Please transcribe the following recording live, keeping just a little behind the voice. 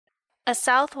A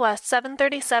Southwest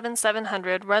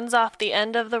 737-700 runs off the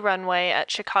end of the runway at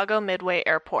Chicago Midway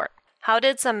Airport. How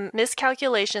did some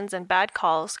miscalculations and bad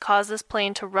calls cause this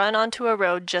plane to run onto a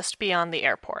road just beyond the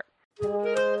airport?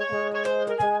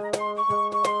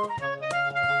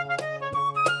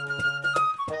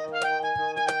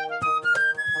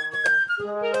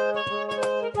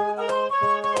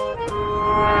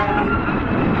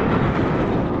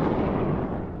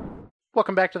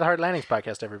 Welcome back to the Hard Landings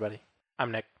Podcast, everybody.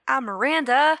 I'm Nick. I'm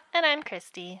Miranda. And I'm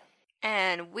Christy.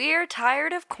 And we're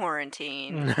tired of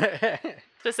quarantine.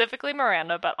 Specifically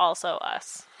Miranda, but also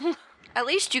us. At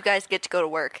least you guys get to go to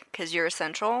work, because you're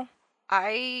essential.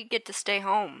 I get to stay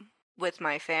home with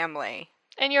my family.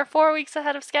 And you're 4 weeks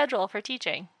ahead of schedule for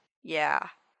teaching. Yeah,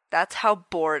 that's how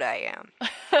bored I am.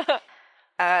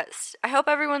 I hope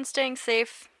everyone's staying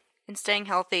safe and staying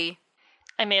healthy.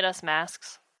 I made us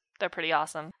masks. They're pretty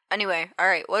awesome. Anyway,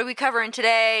 alright, what are we covering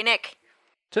today, Nick?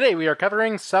 Today we are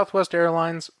covering Southwest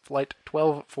Airlines Flight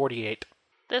 1248.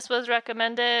 This was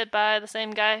recommended by the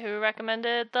same guy who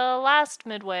recommended the last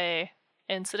Midway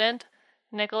incident,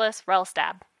 Nicholas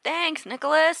Rellstab. Thanks,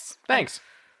 Nicholas. Thanks.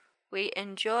 We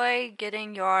enjoy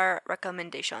getting your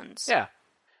recommendations. Yeah.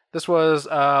 This was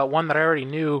one that I already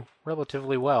knew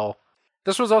relatively well.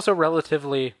 This was also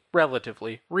relatively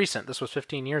recent. This was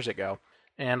 15 years ago.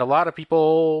 And a lot of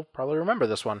people probably remember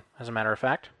this one, as a matter of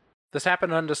fact. This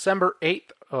happened on December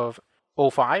 8th of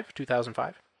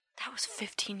 2005. That was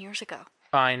 15 years ago.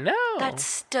 I know.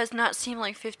 That does not seem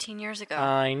like 15 years ago.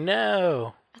 I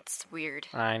know. That's weird.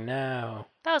 I know.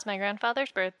 That was my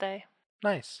grandfather's birthday.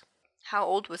 Nice. How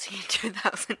old was he in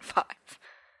 2005?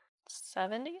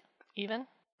 70? Even?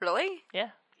 Really?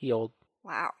 Yeah. He old.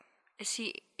 Wow. Is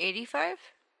he 85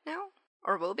 now?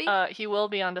 Or will be? He will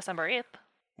be on December 8th.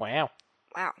 Wow.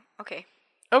 Wow. Okay.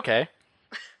 Okay.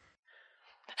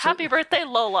 Happy birthday,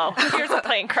 Lolo. Here's a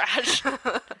plane crash.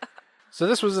 So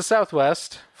this was a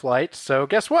Southwest flight, so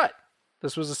guess what?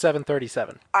 This was a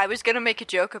 737. I was going to make a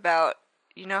joke about,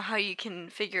 you know how you can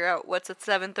figure out what's a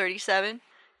 737?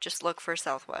 Just look for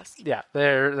Southwest. Yeah,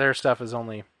 their stuff is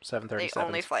only 737s. They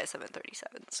only fly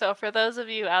 737s. So for those of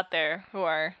you out there who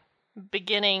are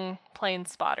beginning plane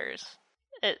spotters,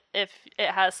 if it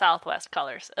has Southwest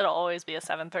colors, it'll always be a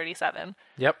 737.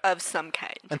 Yep. Of some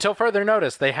kind. Until further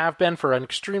notice, they have been for an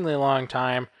extremely long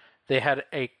time. They had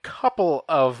a couple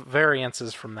of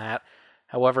variances from that.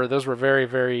 However, those were very,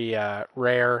 very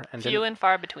rare. And few and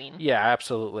far between. Yeah,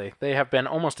 absolutely. They have been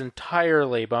almost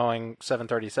entirely Boeing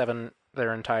 737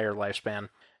 their entire lifespan.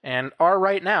 And are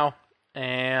right now.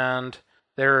 And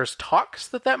there's talks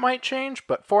that might change,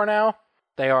 but for now,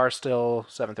 they are still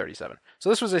 737. So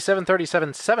this was a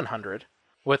 737-700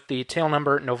 with the tail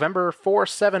number November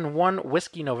 471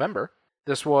 Whiskey November.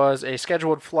 This was a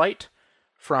scheduled flight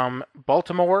from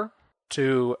Baltimore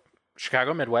to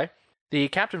Chicago Midway. The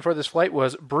captain for this flight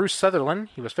was Bruce Sutherland.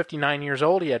 He was 59 years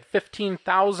old. He had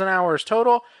 15,000 hours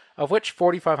total, of which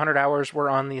 4,500 hours were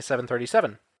on the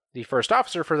 737. The first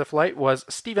officer for the flight was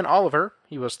Stephen Oliver.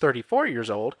 He was 34 years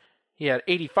old. He had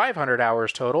 8,500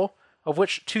 hours total, of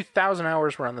which 2,000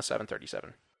 hours were on the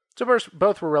 737. So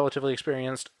both were relatively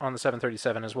experienced on the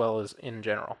 737 as well as in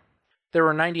general. There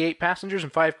were 98 passengers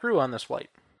and 5 crew on this flight.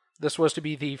 This was to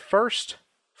be the first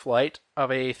flight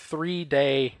of a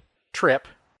 3-day trip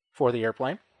for the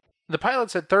airplane. The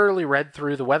pilots had thoroughly read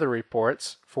through the weather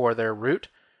reports for their route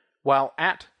while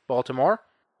at Baltimore,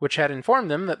 which had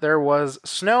informed them that there was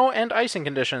snow and icing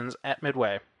conditions at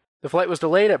Midway. The flight was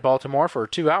delayed at Baltimore for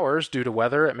 2 hours due to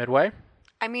weather at Midway.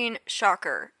 I mean,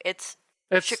 shocker. It's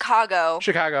Chicago.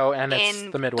 Chicago, and it's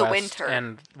in the Midwest. The winter.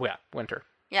 And, yeah, winter.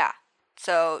 Yeah.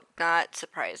 So, not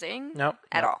surprising. Nope.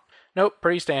 At all. Nope,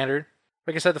 pretty standard.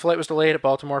 Like I said, the flight was delayed at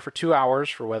Baltimore for 2 hours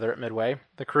for weather at Midway.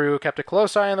 The crew kept a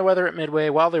close eye on the weather at Midway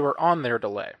while they were on their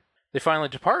delay. They finally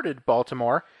departed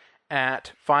Baltimore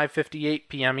at 5:58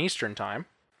 p.m. Eastern Time.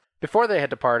 Before they had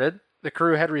departed, the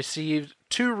crew had received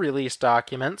 2 release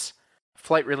documents.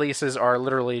 Flight releases are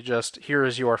literally just, here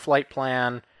is your flight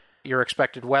plan, your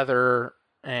expected weather,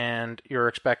 and your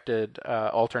expected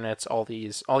alternates, all the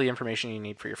information you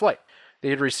need for your flight. They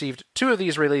had received 2 of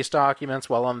these release documents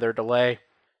while on their delay,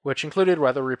 which included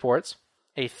weather reports.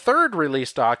 A 3rd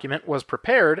release document was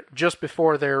prepared just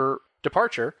before their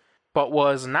departure, but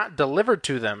was not delivered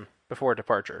to them before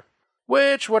departure,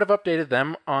 which would have updated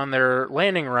them on their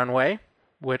landing runway,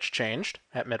 which changed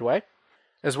at Midway,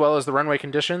 as well as the runway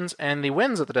conditions and the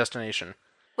winds at the destination.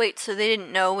 Wait, so they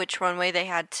didn't know which runway they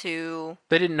had to...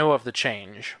 They didn't know of the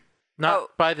change.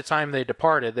 By the time they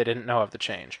departed, they didn't know of the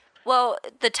change. Well,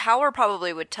 the tower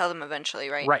probably would tell them eventually,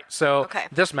 right? Right, so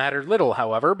This mattered little,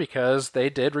 however, because they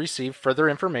did receive further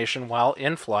information while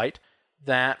in flight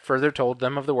that further told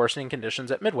them of the worsening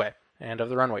conditions at Midway and of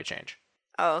the runway change.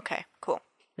 Oh, okay. Cool.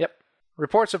 Yep.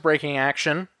 Reports of braking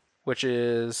action, which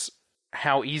is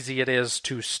how easy it is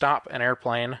to stop an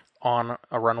airplane on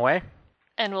a runway.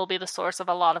 And will be the source of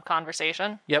a lot of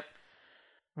conversation. Yep.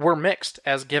 Were mixed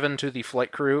as given to the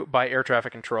flight crew by air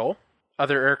traffic control,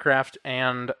 other aircraft,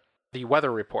 and the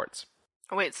weather reports.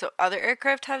 Wait, so other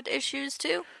aircraft have issues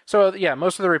too? So, yeah,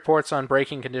 most of the reports on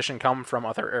braking condition come from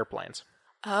other airplanes.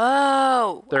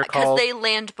 Oh, They're because called- they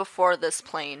land before this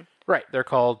plane. Right, they're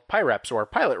called PIREPs, or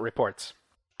pilot reports.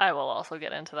 I will also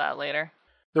get into that later.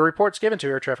 The reports given to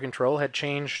air traffic control had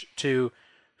changed to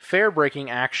fair braking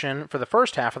action for the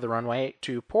first half of the runway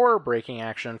to poor braking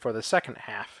action for the second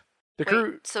half. The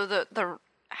crew... Wait, so the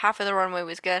half of the runway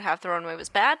was good, half the runway was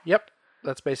bad? Yep,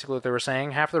 that's basically what they were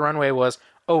saying. Half of the runway was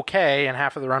okay, and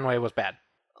half of the runway was bad.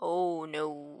 Oh,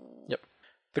 no. Yep.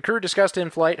 The crew discussed in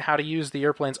flight how to use the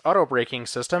airplane's auto-braking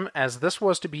system, as this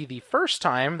was to be the first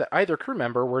time that either crew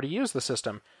member were to use the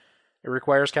system. It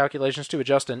requires calculations to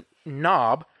adjust a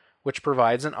knob, which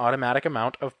provides an automatic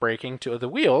amount of braking to the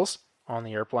wheels on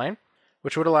the airplane,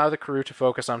 which would allow the crew to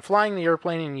focus on flying the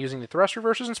airplane and using the thrust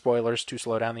reversers and spoilers to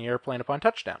slow down the airplane upon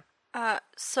touchdown.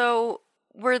 So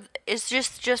is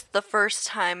this just the first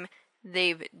time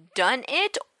they've done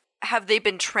it? Have they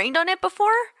been trained on it before?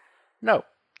 No.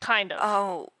 Kind of.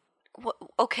 Oh,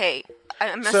 okay.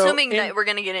 I'm So assuming in- that we're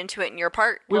going to get into it in your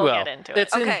part. We We'll will. get into it.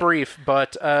 It's in Okay. brief,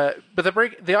 but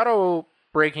the auto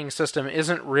braking system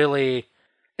isn't really.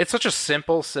 It's such a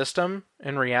simple system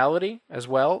in reality as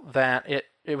well that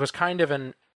it was kind of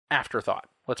an afterthought.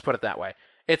 Let's put it that way.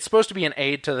 It's supposed to be an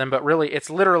aid to them, but really, it's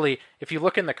literally, if you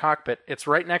look in the cockpit, it's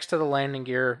right next to the landing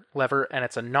gear lever, and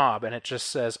it's a knob, and it just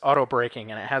says auto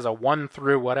braking, and it has a 1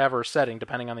 through whatever setting,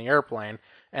 depending on the airplane,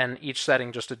 and each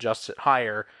setting just adjusts it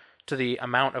higher to the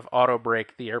amount of auto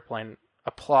brake the airplane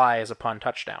applies upon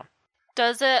touchdown.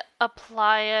 Does it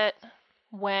apply it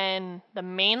when the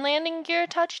main landing gear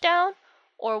touch down,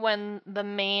 or when the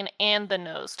main and the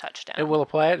nose touch down? It will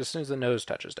apply it as soon as the nose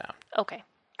touches down. Okay.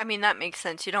 I mean, that makes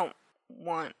sense. You don't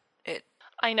want it.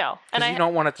 I know. And Because you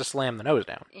don't want it to slam the nose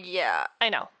down. Yeah. I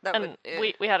know. That And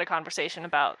would- we had a conversation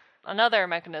about another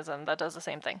mechanism that does the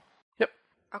same thing. Yep.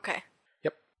 Okay.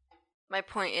 Yep. My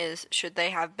point is, should they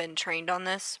have been trained on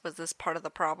this? Was this part of the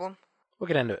problem? We'll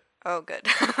get into it. Oh, good.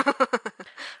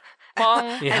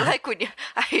 Long. Yeah.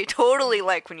 I totally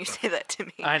like when you say that to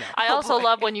me. I know. I Oh, also boy.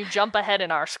 love when you jump ahead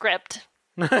in our script.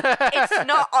 It's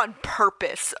not on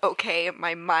purpose, okay?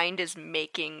 My mind is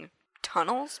making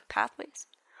tunnels, pathways.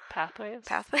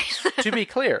 To be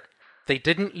clear, they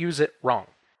didn't use it wrong.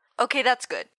 Okay, that's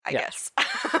good, I Yeah. guess.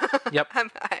 Yep.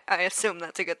 I assume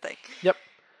that's a good thing. Yep.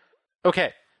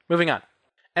 Okay, moving on.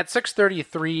 At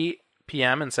 6:33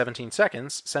 p.m. and 17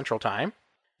 seconds Central Time,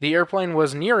 the airplane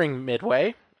was nearing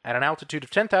Midway at an altitude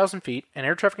of 10,000 feet, and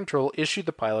air traffic control issued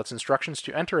the pilots instructions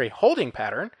to enter a holding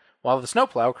pattern while the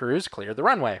snowplow crews cleared the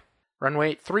runway.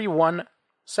 Runway 31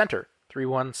 center,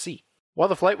 31C. While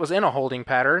the flight was in a holding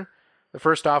pattern, the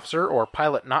first officer, or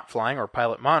pilot not flying, or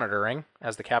pilot monitoring,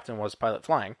 as the captain was pilot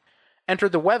flying,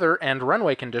 entered the weather and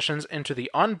runway conditions into the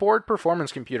onboard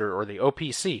performance computer, or the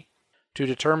OPC, to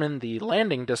determine the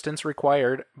landing distance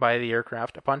required by the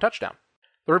aircraft upon touchdown.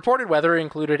 The reported weather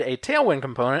included a tailwind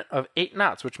component of 8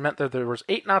 knots, which meant that there was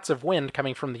 8 knots of wind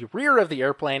coming from the rear of the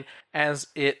airplane as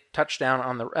it would touch down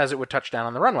on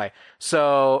the runway.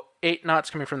 So 8 knots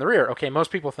coming from the rear. Okay,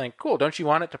 most people think, cool, don't you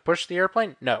want it to push the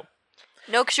airplane? No.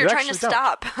 No, because you're You trying to actually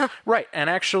don't. stop. Right, and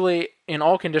actually, in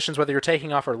all conditions, whether you're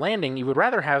taking off or landing, you would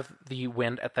rather have the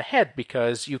wind at the head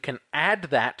because you can add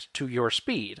that to your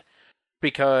speed.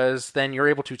 Because then you're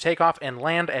able to take off and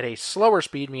land at a slower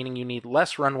speed, meaning you need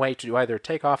less runway to either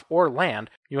take off or land.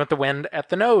 You want the wind at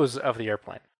the nose of the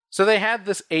airplane. So they had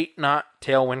this 8-knot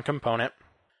tailwind component,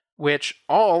 which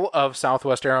all of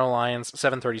Southwest Airlines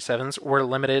 737s were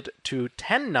limited to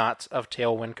 10 knots of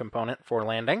tailwind component for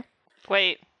landing.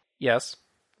 Wait, Yes.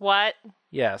 what?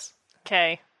 Yes.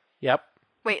 Okay. Yep.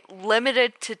 Wait,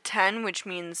 limited to 10, which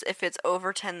means if it's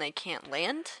over 10, they can't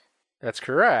land? That's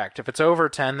correct. If it's over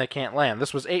 10, they can't land.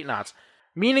 This was 8 knots,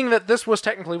 meaning that this was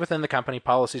technically within the company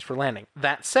policies for landing.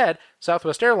 That said,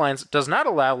 Southwest Airlines does not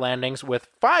allow landings with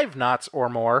 5 knots or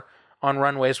more on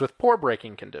runways with poor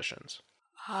braking conditions.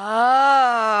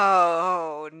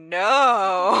 Oh,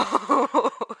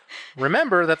 no.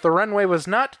 Remember that the runway was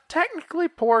not technically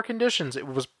poor conditions. It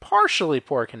was partially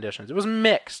poor conditions. It was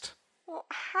mixed. Well,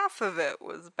 half of it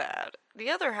was bad. The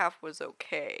other half was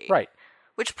okay. Right.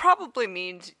 Which probably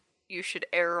means you should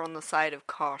err on the side of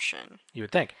caution. You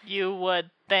would think. You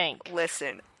would think.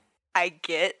 Listen, I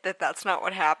get that that's not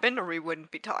what happened, or we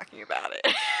wouldn't be talking about it.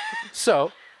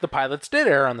 So, the pilots did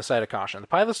err on the side of caution. The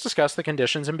pilots discussed the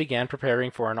conditions and began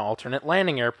preparing for an alternate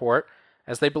landing airport,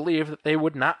 as they believed that they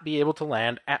would not be able to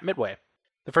land at Midway.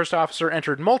 The first officer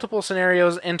entered multiple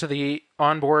scenarios into the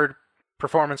onboard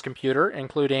performance computer,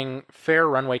 including fair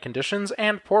runway conditions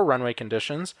and poor runway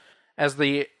conditions, as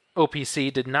the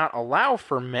OPC did not allow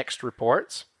for mixed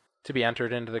reports to be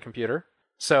entered into the computer.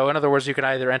 So, in other words, you could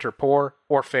either enter poor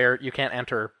or fair. You can't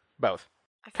enter both.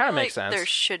 Kind of makes sense. There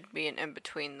should be an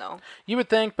in-between, though. You would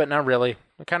think, but not really.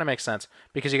 It kind of makes sense,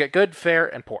 because you get good, fair,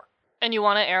 and poor. And you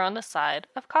want to err on the side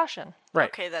of caution. Right.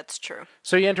 Okay, that's true.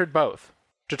 So he entered both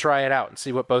to try it out and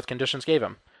see what both conditions gave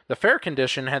him. The fair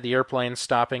condition had the airplane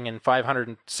stopping in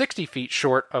 560 feet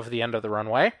short of the end of the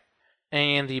runway,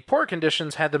 and the poor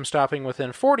conditions had them stopping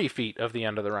within 40 feet of the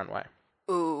end of the runway.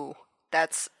 Ooh.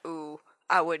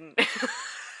 I wouldn't.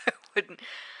 I wouldn't.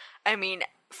 I mean,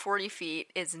 40 feet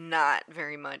is not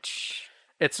very much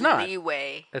It's not.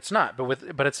 leeway. It's not,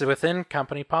 but it's within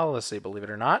company policy, believe it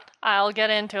or not. I'll get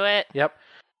into it. Yep.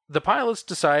 The pilots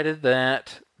decided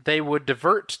that they would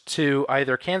divert to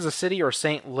either Kansas City or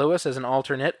St. Louis as an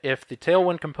alternate if the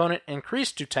tailwind component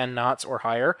increased to 10 knots or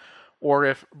higher, or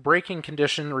if braking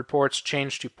condition reports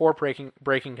changed to poor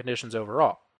braking conditions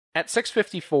overall. At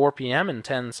 6:54 p.m. in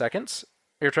 10 seconds,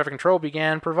 air traffic control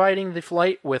began providing the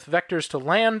flight with vectors to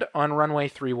land on runway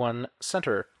 31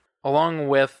 center, along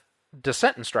with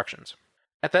descent instructions.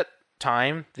 At that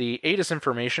time, the ATIS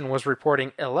information was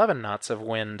reporting 11 knots of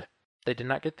wind. They did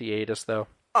not get the ATIS, though.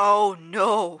 Oh,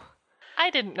 no. I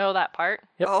didn't know that part.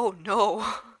 Yep. Oh, no.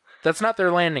 That's not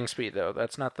their landing speed, though.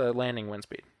 That's not the landing wind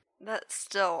speed. That's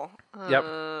still... Yep.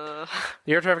 The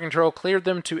air traffic control cleared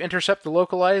them to intercept the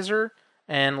localizer,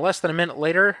 and less than a minute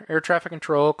later, air traffic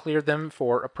control cleared them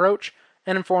for approach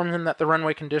and informed them that the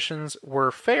runway conditions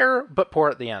were fair but poor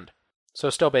at the end. So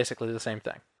still basically the same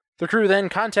thing. The crew then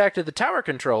contacted the tower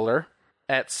controller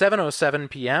at 7:07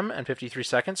 p.m. and 53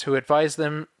 seconds, who advised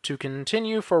them to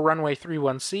continue for runway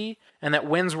 31C and that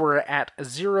winds were at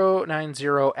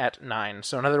 090 at 9.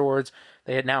 So in other words,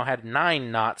 they had now had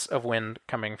 9 knots of wind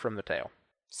coming from the tail.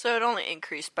 So it only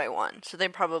increased by 1, so they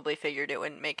probably figured it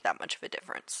wouldn't make that much of a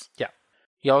difference. Yeah.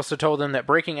 He also told them that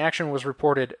braking action was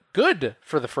reported good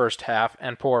for the first half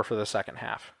and poor for the second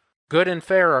half. Good and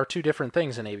fair are two different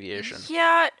things in aviation.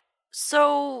 Yeah,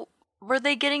 so were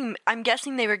they getting... I'm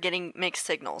guessing they were getting mixed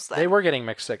signals then. They were getting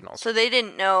mixed signals. So they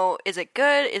didn't know, is it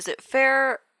good, is it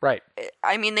fair? Right.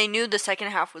 I mean, they knew the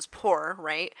second half was poor,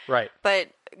 right? Right. But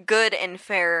good and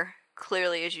fair,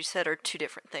 clearly, as you said, are two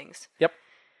different things. Yep.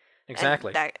 Exactly.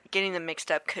 And that getting them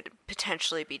mixed up could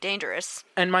potentially be dangerous.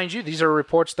 And mind you, these are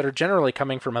reports that are generally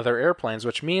coming from other airplanes,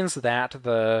 which means that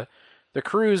the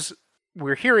crews,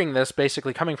 we're hearing this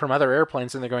basically coming from other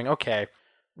airplanes, and they're going, okay,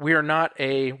 we are not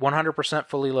a 100%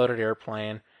 fully loaded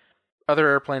airplane. Other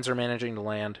airplanes are managing to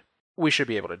land. We should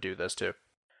be able to do this too.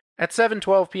 At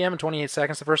 7:12 p.m. and 28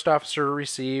 seconds, the first officer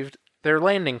received their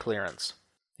landing clearance.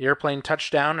 The airplane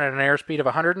touched down at an airspeed of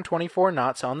 124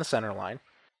 knots on the center line.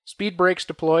 Speed brakes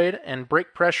deployed and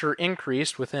brake pressure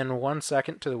increased within 1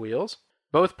 second to the wheels.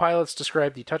 Both pilots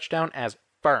described the touchdown as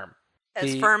firm.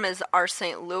 As firm as our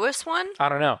St. Louis one? I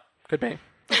don't know. Could be.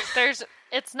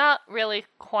 It's not really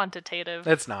quantitative.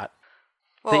 It's not.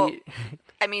 Well,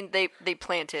 I mean, they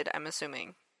planted, I'm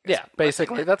assuming. Yeah,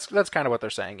 basically. That's kind of what they're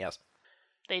saying, yes.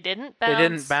 They didn't bounce. They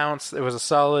didn't bounce. It was a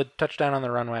solid touchdown on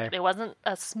the runway. It wasn't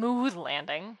a smooth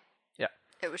landing. Yeah.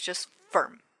 It was just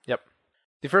firm. Yep.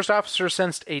 The first officer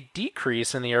sensed a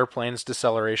decrease in the airplane's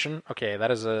deceleration. Okay,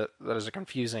 that is a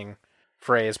confusing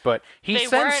phrase, but he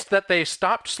sensed that they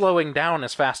stopped slowing down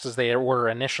as fast as they were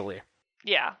initially.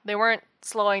 Yeah, they weren't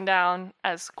slowing down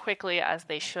as quickly as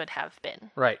they should have been.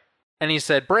 Right. And he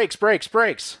said, brakes, brakes,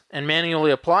 brakes, and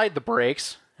manually applied the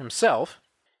brakes himself.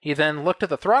 He then looked at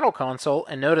the throttle console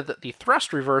and noted that the thrust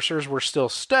reversers were still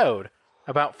stowed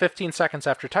about 15 seconds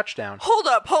after touchdown. Hold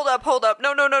up.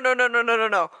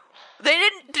 No. They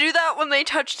didn't do that when they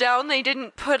touched down. They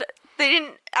didn't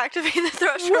activate the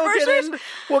thrust reversers.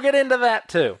 We'll get into that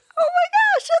too. Oh my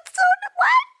gosh, that's so...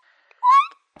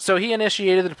 What? So he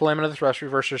initiated the deployment of the thrust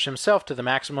reversers himself to the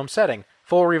maximum setting.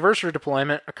 Full reverser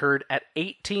deployment occurred at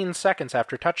 18 seconds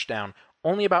after touchdown,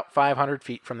 only about 500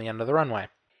 feet from the end of the runway.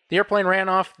 The airplane ran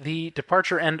off the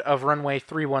departure end of runway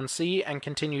 31C and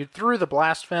continued through the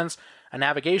blast fence, a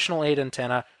navigational aid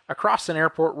antenna, across an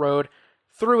airport road,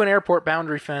 through an airport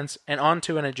boundary fence, and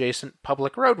onto an adjacent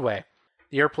public roadway.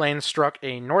 The airplane struck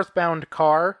a northbound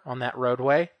car on that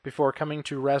roadway before coming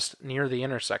to rest near the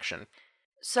intersection.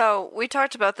 So, we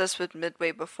talked about this with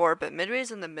Midway before, but Midway's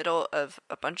in the middle of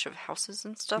a bunch of houses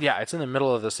and stuff? Yeah, it's in the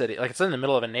middle of the city. Like, it's in the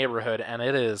middle of a neighborhood, and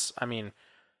it is, I mean,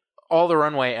 all the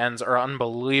runway ends are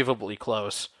unbelievably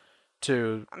close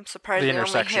to I'm surprised the they only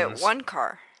hit intersections. one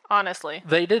car. Honestly.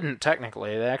 They didn't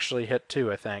technically. They actually hit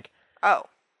 2, I think. Oh.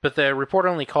 But the report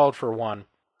only called for 1.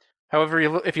 However,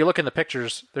 if you look in the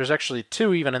pictures, there's actually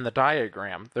 2 even in the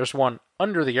diagram. There's one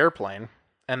under the airplane,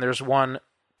 and there's one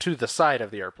to the side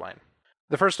of the airplane.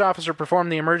 The first officer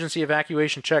performed the emergency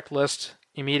evacuation checklist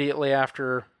immediately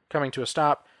after coming to a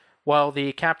stop, while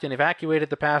the captain evacuated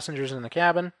the passengers in the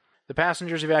cabin. The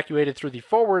passengers evacuated through the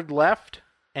forward left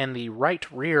and the right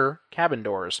rear cabin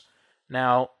doors.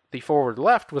 Now, the forward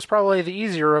left was probably the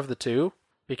easier of the two,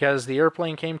 because the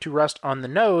airplane came to rest on the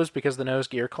nose because the nose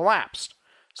gear collapsed.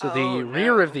 So the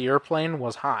rear of the airplane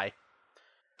was high.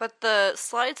 But the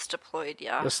slides deployed,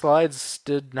 yeah? The slides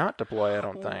did not deploy, I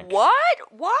don't think. What?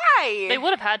 Why? They would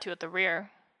have had to at the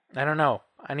rear. I don't know.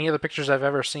 Any of the pictures I've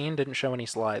ever seen didn't show any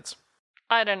slides.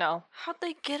 I don't know. How'd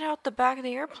they get out the back of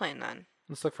the airplane then?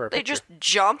 Let's look for a They picture. just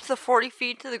jumped the 40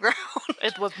 feet to the ground?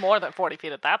 It was more than 40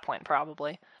 feet at that point,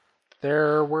 probably.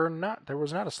 There was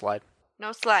not a slide.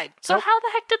 No slide. So Nope. how the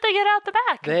heck did they get out the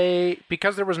back?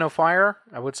 Because there was no fire,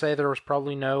 I would say there was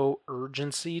probably no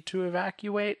urgency to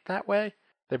evacuate that way.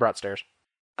 They brought stairs.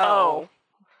 Oh.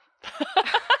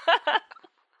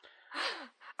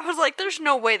 I was like, there's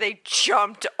no way they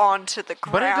jumped onto the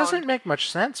ground. But it doesn't make much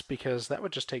sense because that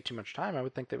would just take too much time. I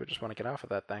would think they would just want to get off of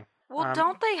that thing. Well,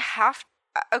 don't they have...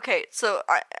 Okay, so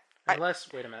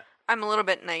Unless, wait a minute. I'm a little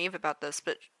bit naive about this,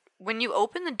 but when you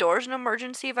open the doors in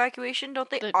emergency evacuation, don't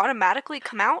they automatically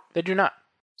come out? They do not.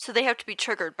 So they have to be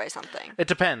triggered by something. It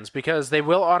depends because they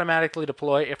will automatically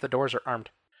deploy if the doors are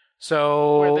armed.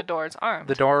 So Were the doors armed?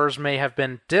 the doors may have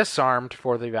been disarmed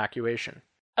for the evacuation.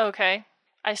 Okay.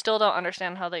 I still don't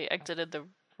understand how they exited the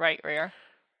right rear.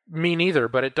 Me neither,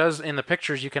 but it does in the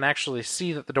pictures. You can actually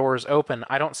see that the door is open.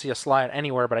 I don't see a slide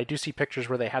anywhere, but I do see pictures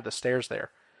where they had the stairs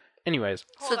there. Anyways,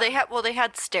 So they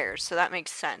had stairs, so that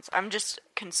makes sense. I'm just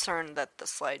concerned that the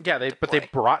slide. yeah, didn't but they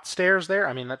deploy. brought stairs there.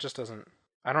 I mean, that just doesn't.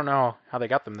 I don't know how they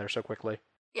got them there so quickly.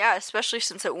 Yeah, especially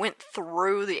since it went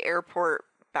through the airport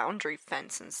boundary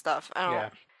fence and stuff. I don't. Yeah.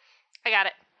 I got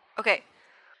it. Okay.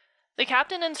 The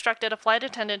captain instructed a flight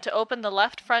attendant to open the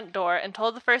left front door and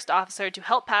told the first officer to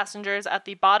help passengers at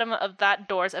the bottom of that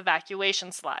door's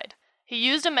evacuation slide. He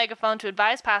used a megaphone to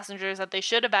advise passengers that they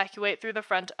should evacuate through the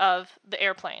front of the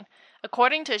airplane.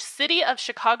 According to City of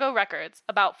Chicago records,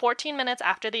 about 14 minutes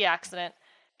after the accident,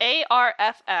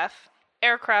 ARFF,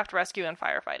 Aircraft Rescue and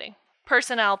Firefighting,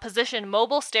 personnel positioned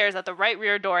mobile stairs at the right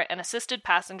rear door and assisted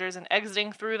passengers in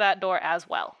exiting through that door as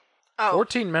well. Oh.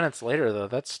 14 minutes later, though,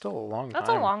 that's still a long time. That's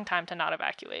a long time to not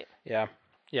evacuate. Yeah.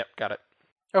 Yep, got it.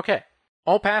 Okay.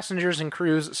 All passengers and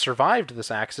crews survived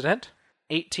this accident.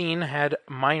 18 had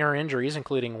minor injuries,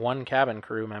 including 1 cabin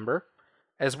crew member,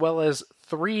 as well as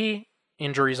 3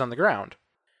 injuries on the ground.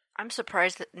 I'm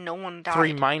surprised that no one died.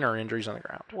 3 minor injuries on the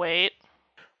ground. Wait.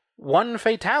 1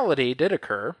 fatality did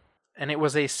occur, and it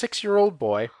was a 6-year-old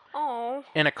boy Oh.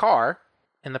 in a car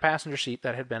in the passenger seat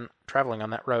that had been traveling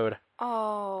on that road.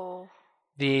 Oh.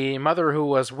 The mother who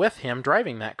was with him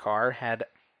driving that car had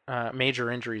major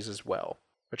injuries as well,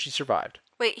 but she survived.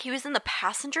 Wait, he was in the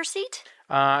passenger seat?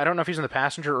 I don't know if he's in the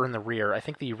passenger or in the rear. I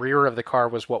think the rear of the car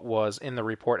was what was in the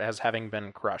report as having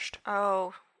been crushed.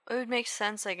 Oh. It would make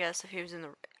sense, I guess, if he was in the...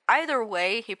 Either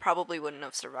way, he probably wouldn't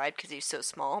have survived because he's so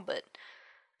small, but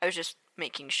I was just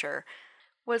making sure.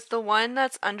 Was the one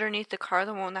that's underneath the car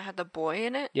the one that had the boy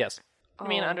in it? Yes. You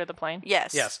mean under the plane?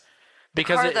 Yes. Yes. The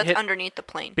Because car it that's hit, underneath the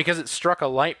plane. because it struck a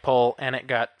light pole and it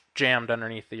got jammed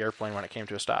underneath the airplane when it came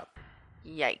to a stop.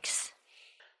 Yikes.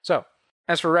 So,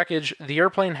 as for wreckage, the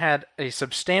airplane had a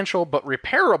substantial but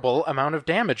repairable amount of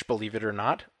damage, believe it or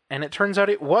not, and it turns out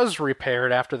it was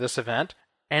repaired after this event,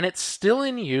 and it's still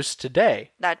in use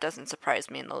today That doesn't surprise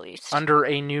me in the least. under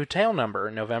a new tail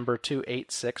number, November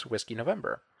 286 Whiskey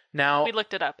November. Now, We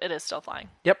looked it up. It is still flying.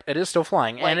 yep, it is still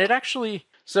flying, and it actually...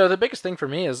 So the biggest thing for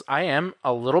me is I am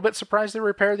a little bit surprised they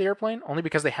repaired the airplane, only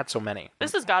because they had so many.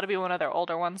 This has got to be one of their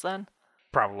older ones then.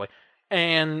 Probably.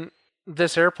 And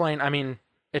this airplane, I mean,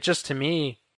 it just, to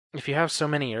me, if you have so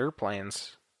many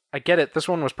airplanes, I get it, this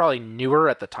one was probably newer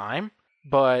at the time,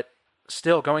 but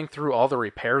still going through all the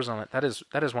repairs on it, that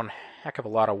is one heck of a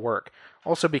lot of work.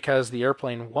 Also because the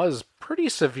airplane was pretty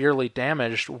severely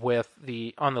damaged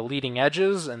on the leading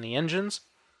edges and the engines.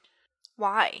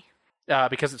 Why?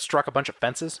 Because it struck a bunch of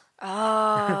fences.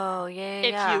 Oh, yeah.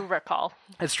 If you recall.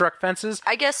 It struck fences.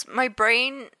 I guess my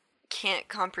brain can't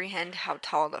comprehend how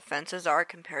tall the fences are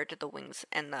compared to the wings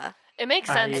and the... It makes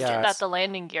sense yes. that the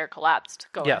landing gear collapsed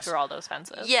going Yes. through all those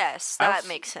fences. Yes, that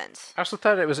makes sense. I also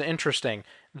thought it was interesting.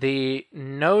 The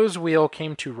nose wheel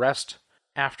came to rest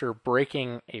after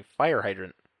breaking a fire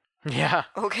hydrant. Yeah.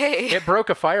 Okay. It broke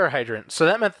a fire hydrant. So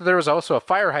that meant that there was also a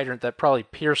fire hydrant that probably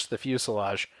pierced the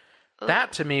fuselage.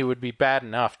 That, to me, would be bad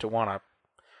enough to want to...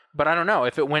 But I don't know.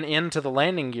 If it went into the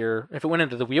landing gear, if it went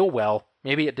into the wheel well,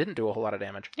 maybe it didn't do a whole lot of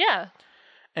damage. Yeah.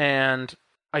 And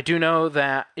I do know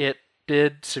that it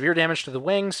did severe damage to the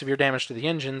wings, severe damage to the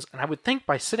engines, and I would think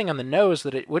by sitting on the nose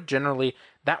that it would generally...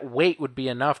 That weight would be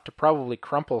enough to probably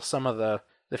crumple some of the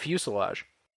fuselage.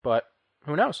 But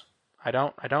who knows? I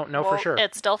don't know for sure.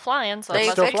 It's still flying, so They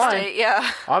it still fixed flying. it,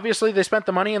 yeah. Obviously, they spent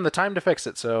the money and the time to fix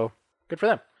it, so good for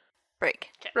them. Break.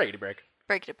 Breakity break.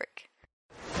 Break to break.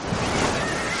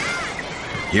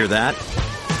 Hear that?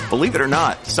 Believe it or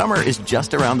not, summer is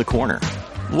just around the corner.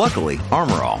 Luckily,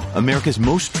 Armor All, America's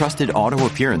most trusted auto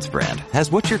appearance brand, has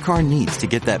what your car needs to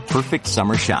get that perfect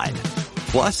summer shine.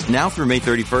 Plus, now through May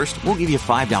 31st, we'll give you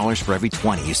 $5 for every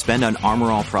 $20 you spend on Armor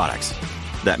All products.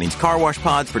 That means car wash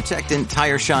pods, protectant,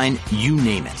 tire shine, you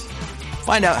name it.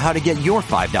 Find out how to get your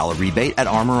 $5 rebate at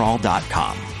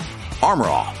armorall.com. Armor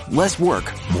All, less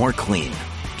work, more clean.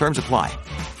 Terms apply.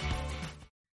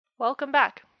 Welcome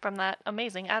back from that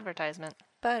amazing advertisement.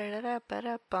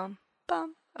 Ba-da-da-da-ba-da-bum,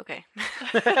 bum. Okay.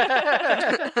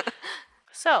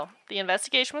 So, the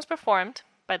investigation was performed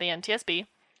by the NTSB.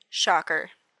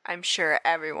 Shocker. I'm sure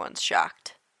everyone's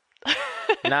shocked.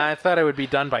 Nah, I thought it would be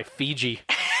done by Fiji.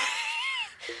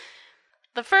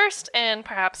 The first and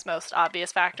perhaps most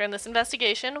obvious factor in this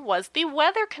investigation was the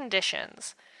weather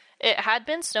conditions. It had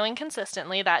been snowing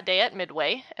consistently that day at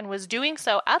Midway, and was doing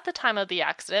so at the time of the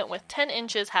accident, with 10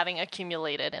 inches having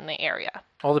accumulated in the area.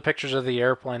 All the pictures of the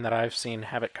airplane that I've seen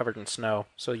have it covered in snow,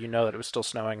 so you know that it was still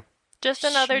snowing. Just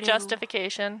another Snow.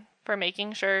 justification for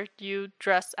making sure you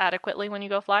dress adequately when you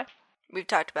go fly. We've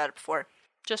talked about it before.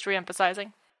 Just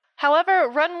re-emphasizing. However,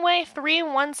 runway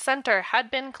 31 center had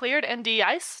been cleared and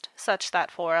de-iced, such that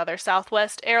 4 other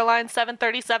Southwest Airlines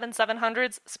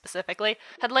 737-700s, specifically,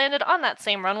 had landed on that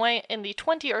same runway in the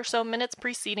 20 or so minutes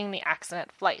preceding the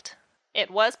accident flight.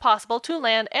 It was possible to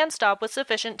land and stop with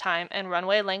sufficient time and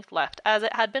runway length left, as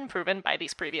it had been proven by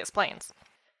these previous planes.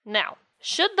 Now,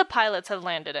 should the pilots have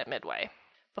landed at Midway?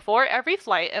 Before every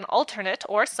flight, an alternate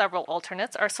or several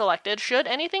alternates are selected should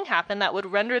anything happen that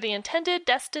would render the intended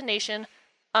destination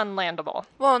unlandable.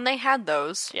 Well, and they had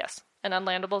those. Yes, and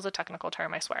unlandable is a technical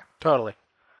term, I swear. Totally.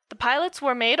 The pilots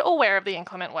were made aware of the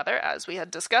inclement weather, as we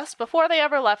had discussed, before they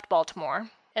ever left Baltimore,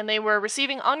 and they were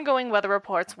receiving ongoing weather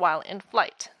reports while in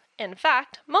flight. In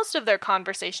fact, most of their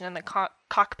conversation in the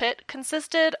cockpit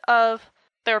consisted of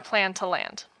their plan to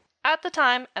land. At the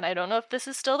time, and I don't know if this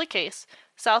is still the case,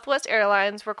 Southwest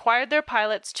Airlines required their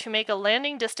pilots to make a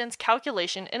landing distance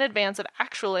calculation in advance of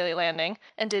actually landing,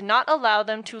 and did not allow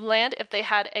them to land if they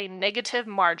had a negative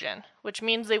margin, which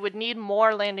means they would need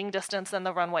more landing distance than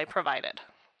the runway provided.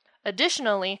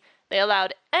 Additionally, they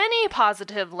allowed any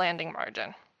positive landing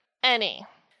margin. Any.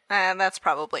 And that's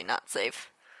probably not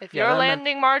safe. If Yeah, your that meant-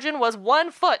 landing margin was 1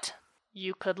 foot,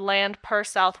 you could land per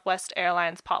Southwest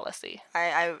Airlines policy.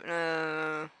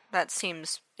 That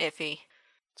seems iffy.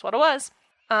 That's what it was.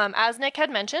 As Nick had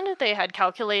mentioned, they had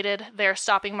calculated their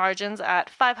stopping margins at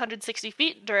 560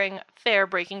 feet during fair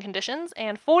braking conditions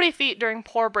and 40 feet during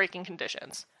poor braking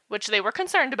conditions, which they were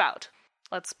concerned about.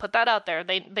 Let's put that out there.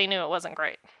 They knew it wasn't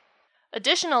great.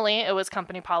 Additionally, it was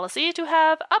company policy to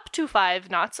have up to 5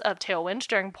 knots of tailwind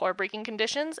during poor braking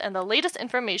conditions, and the latest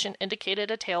information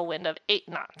indicated a tailwind of 8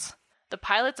 knots. The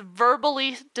pilots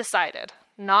verbally decided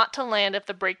not to land if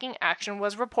the braking action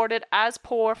was reported as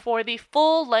poor for the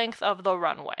full length of the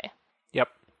runway, Yep.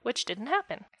 which didn't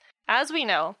happen. As we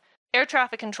know, air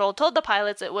traffic control told the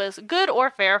pilots it was good or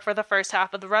fair for the first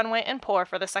half of the runway and poor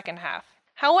for the second half.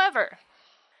 However,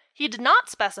 he did not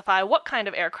specify what kind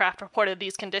of aircraft reported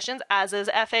these conditions, as is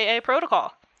FAA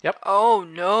protocol. Oh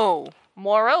no.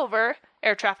 Moreover,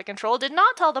 air traffic control did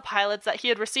not tell the pilots that he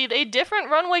had received a different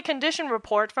runway condition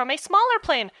report from a smaller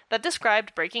plane that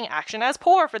described braking action as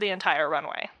poor for the entire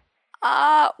runway.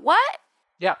 What?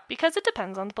 Yeah. Because it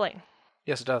depends on the plane.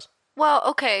 Yes, it does. Well,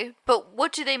 okay, but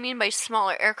what do they mean by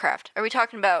smaller aircraft? Are we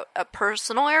talking about a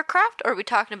personal aircraft, or are we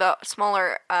talking about a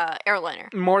smaller airliner?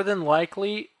 More than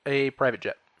likely, a private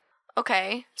jet.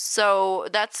 Okay, so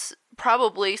that's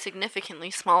probably significantly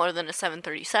smaller than a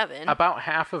 737. About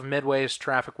half of Midway's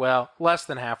traffic, well, less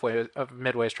than halfway of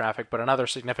Midway's traffic, but another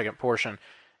significant portion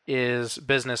is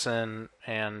business and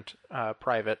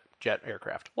private jet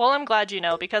aircraft. Well, I'm glad you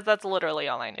know, because that's literally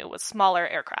all I knew was smaller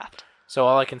aircraft. So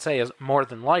all I can say is more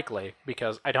than likely,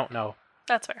 because I don't know.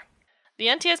 That's fair. The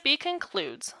NTSB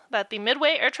concludes that the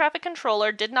Midway air traffic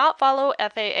controller did not follow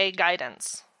FAA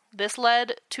guidance. This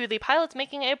led to the pilots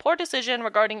making a poor decision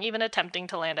regarding even attempting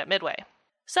to land at Midway.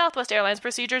 Southwest Airlines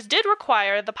procedures did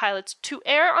require the pilots to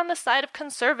err on the side of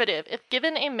conservative if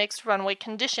given a mixed runway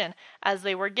condition, as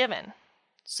they were given.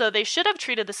 So they should have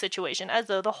treated the situation as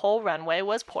though the whole runway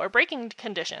was poor braking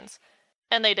conditions.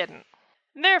 And they didn't.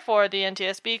 Therefore, the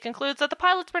NTSB concludes that the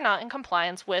pilots were not in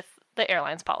compliance with the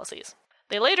airline's policies.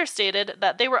 They later stated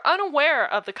that they were unaware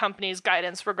of the company's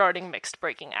guidance regarding mixed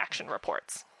braking action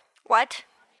reports. What?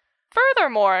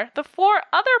 Furthermore, the 4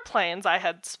 other planes I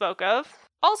had spoke of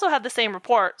also had the same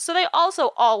report, so they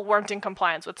also all weren't in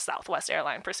compliance with Southwest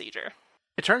airline procedure.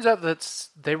 It turns out that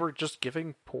they were just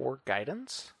giving poor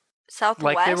guidance.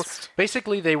 Southwest?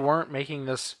 They weren't making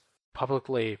this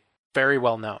publicly very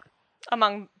well known.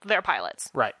 Among their pilots.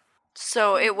 Right.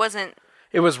 So it wasn't...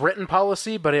 It was written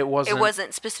policy, but it wasn't... It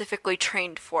wasn't specifically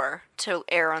trained to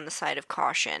err on the side of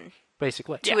caution.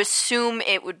 Basically. To assume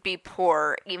it would be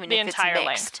poor, even the if it's entire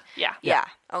mixed. lane. Yeah,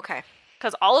 okay.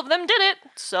 Because all of them did it,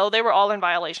 so they were all in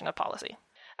violation of policy.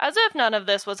 As if none of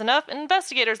this was enough,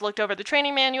 investigators looked over the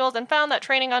training manuals and found that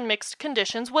training on mixed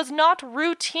conditions was not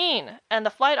routine, and the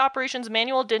flight operations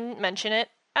manual didn't mention it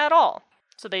at all.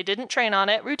 So they didn't train on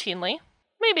it routinely,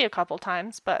 maybe a couple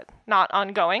times, but not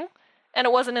ongoing, and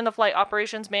it wasn't in the flight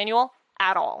operations manual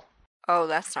at all. Oh,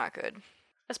 that's not good.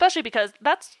 Especially because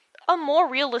that's a more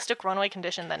realistic runway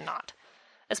condition than not,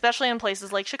 especially in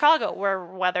places like Chicago, where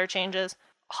weather changes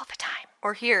all the time.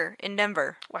 Or here, in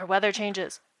Denver. Where weather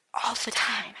changes all the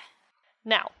time.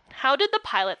 Now, how did the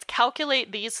pilots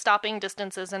calculate these stopping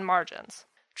distances and margins?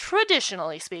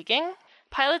 Traditionally speaking,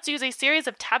 pilots use a series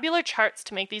of tabular charts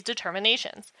to make these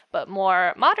determinations, but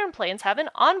more modern planes have an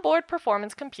onboard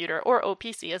performance computer, or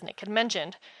OPC as Nick had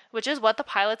mentioned, which is what the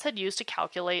pilots had used to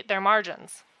calculate their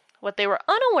margins. What they were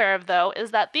unaware of, though,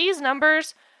 is that these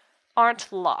numbers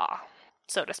aren't law,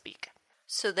 so to speak.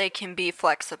 So they can be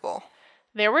flexible.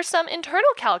 There were some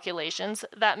internal calculations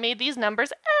that made these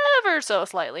numbers ever so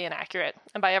slightly inaccurate,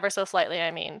 and by ever so slightly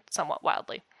I mean somewhat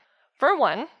wildly. For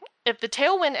one, if the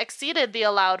tailwind exceeded the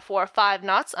allowed 5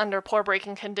 knots under poor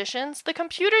braking conditions, the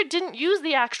computer didn't use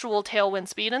the actual tailwind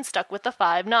speed and stuck with the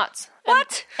 5 knots.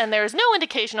 What? And there is no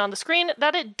indication on the screen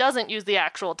that it doesn't use the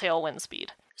actual tailwind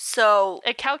speed. So...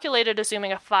 It calculated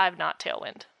assuming a 5-knot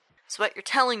tailwind. So what you're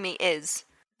telling me is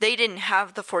they didn't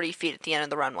have the 40 feet at the end of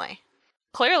the runway.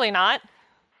 Clearly not.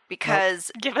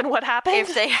 Because given what happened,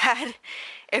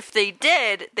 if they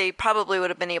did, they probably would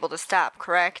have been able to stop,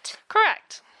 correct?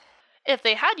 Correct. If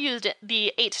they had used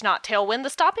the 8-knot tailwind, the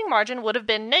stopping margin would have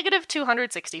been negative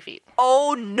 260 feet.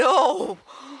 Oh no!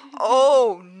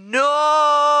 Oh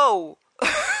no!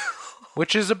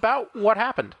 Which is about what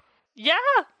happened. Yeah,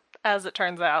 as it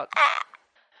turns out.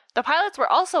 The pilots were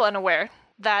also unaware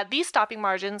that these stopping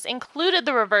margins included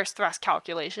the reverse thrust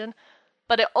calculation,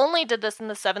 but it only did this in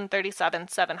the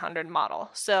 737-700 model.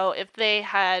 So if they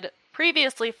had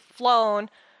previously flown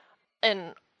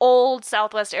an old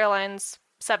Southwest Airlines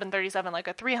 737, like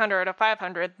a 300 or a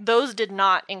 500, those did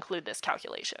not include this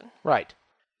calculation. Right.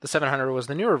 The 700 was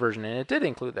the newer version, and it did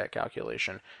include that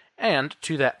calculation. And,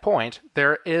 to that point,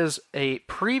 there is a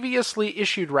previously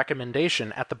issued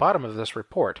recommendation at the bottom of this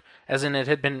report, as in it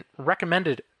had been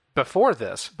recommended before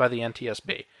this by the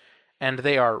NTSB. And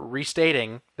they are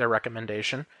restating their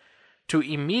recommendation to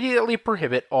immediately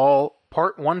prohibit all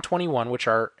Part 121, which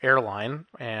are airline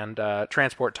and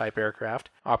transport-type aircraft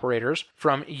operators,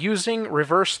 from using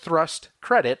reverse thrust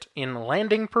credit in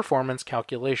landing performance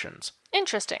calculations.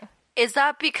 Interesting. Is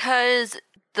that because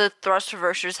the thrust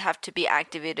reversers have to be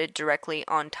activated directly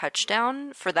on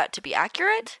touchdown for that to be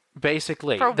accurate?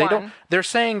 Basically. For one. They're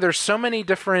saying there's so many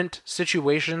different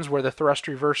situations where the thrust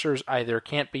reversers either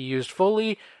can't be used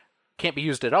fully, can't be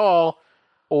used at all,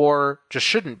 or just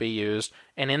shouldn't be used.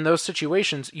 And in those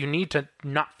situations, you need to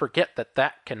not forget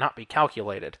that cannot be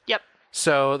calculated. Yep.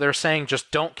 So they're saying just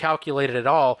don't calculate it at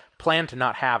all, plan to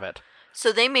not have it.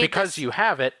 So they made Because you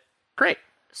have it, great.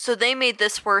 So they made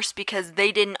this worse because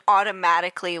they didn't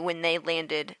automatically, when they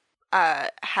landed,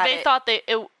 They thought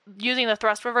using the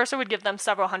thrust reverser would give them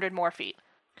several hundred more feet.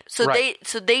 So Right.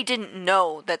 they didn't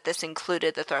know that this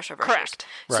included the thrust reversers. Correct.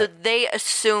 So Right. they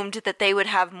assumed that they would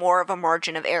have more of a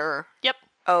margin of error. Yep.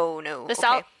 Oh no.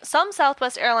 Okay. Some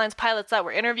Southwest Airlines pilots that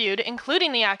were interviewed,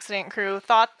 including the accident crew,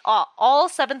 thought all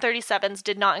 737s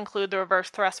did not include the reverse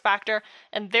thrust factor,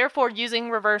 and therefore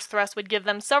using reverse thrust would give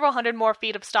them several hundred more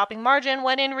feet of stopping margin,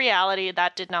 when in reality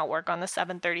that did not work on the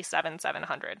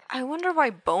 737-700. I wonder why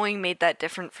Boeing made that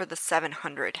different for the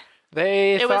 700.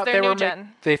 It was their new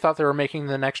gen. They thought they were making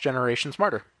the next generation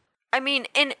smarter. I mean,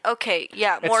 more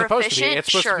It's supposed efficient. to be.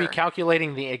 It's supposed sure. to be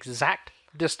calculating the exact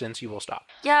distance you will stop.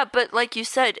 Yeah, but like you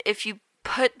said, if you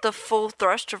put the full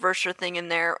thrust reverser thing in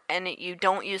there and you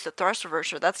don't use the thrust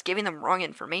reverser, that's giving them wrong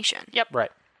information. Yep.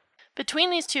 Right. Between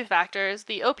these two factors,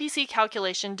 the OPC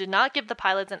calculation did not give the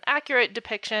pilots an accurate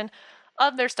depiction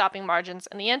of their stopping margins,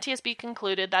 and the NTSB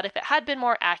concluded that if it had been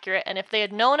more accurate and if they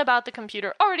had known about the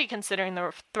computer already considering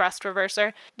the thrust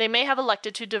reverser, they may have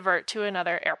elected to divert to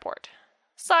another airport.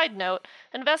 Side note,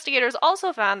 investigators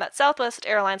also found that Southwest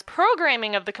Airlines'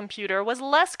 programming of the computer was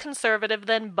less conservative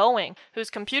than Boeing, whose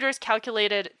computers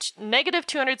calculated negative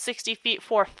 260 feet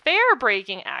for fair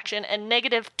braking action and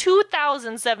negative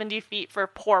 2,070 feet for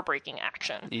poor braking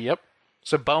action. Yep.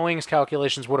 So Boeing's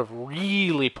calculations would have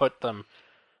really put them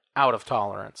out of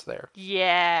tolerance there.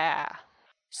 Yeah.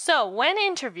 So, when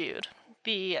interviewed,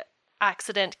 the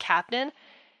accident captain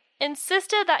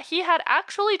insisted that he had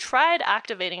actually tried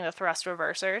activating the thrust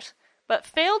reversers, but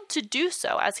failed to do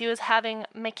so as he was having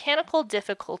mechanical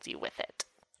difficulty with it.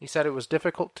 He said it was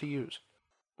difficult to use.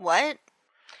 What?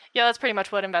 Yeah, that's pretty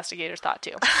much what investigators thought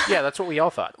too. Yeah, that's what we all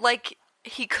thought. Like,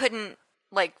 he couldn't,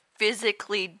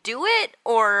 physically do it?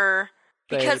 Or...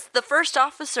 Because the first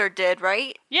officer did,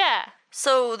 right? Yeah.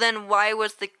 So then why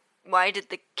did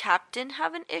the captain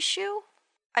have an issue?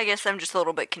 I guess I'm just a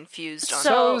little bit confused on that.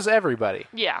 So is everybody.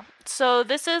 Yeah. So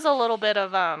this is a little bit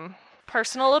of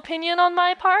personal opinion on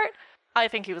my part. I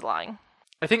think he was lying.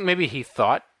 I think maybe he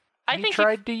thought he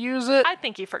tried to use it. I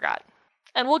think he forgot.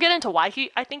 And we'll get into why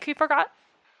I think he forgot.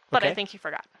 But Okay. I think he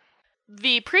forgot.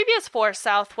 The previous 4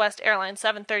 Southwest Airlines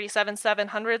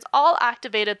 737-700s all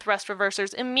activated thrust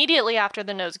reversers immediately after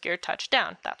the nose gear touched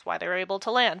down. That's why they were able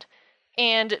to land.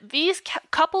 And these,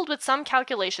 coupled with some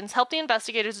calculations, helped the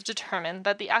investigators determine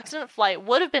that the accident flight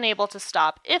would have been able to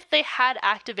stop if they had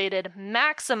activated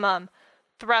maximum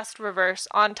thrust reverse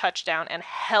on touchdown and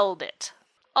held it.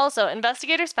 Also,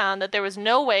 investigators found that there was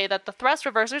no way that the thrust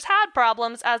reversers had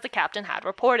problems, as the captain had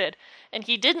reported, and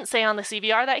he didn't say on the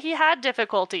CVR that he had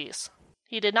difficulties.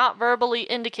 He did not verbally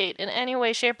indicate in any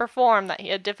way, shape, or form that he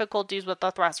had difficulties with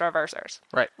the thrust reversers.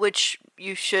 Right. Which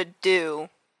you should do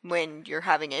when you're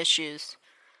having issues.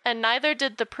 And neither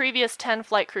did the previous 10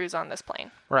 flight crews on this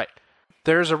plane. Right.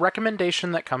 There's a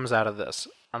recommendation that comes out of this,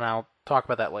 and I'll talk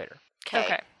about that later.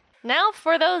 Okay. Now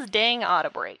for those dang auto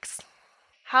brakes.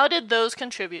 How did those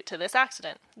contribute to this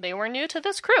accident? They were new to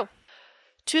this crew.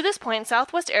 To this point,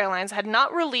 Southwest Airlines had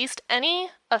not released any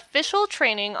official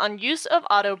training on use of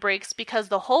auto brakes because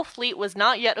the whole fleet was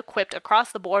not yet equipped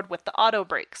across the board with the auto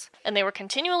brakes, and they were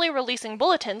continually releasing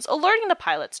bulletins alerting the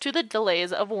pilots to the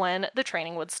delays of when the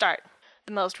training would start.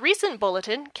 The most recent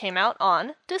bulletin came out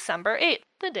on December 8th,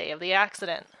 the day of the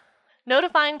accident,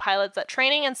 notifying pilots that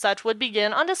training and such would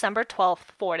begin on December 12th,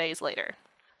 4 days later.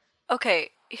 Okay,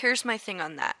 here's my thing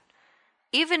on that.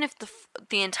 Even if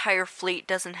the entire fleet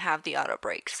doesn't have the auto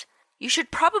brakes, you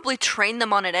should probably train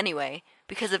them on it anyway,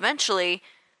 because eventually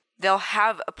they'll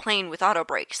have a plane with auto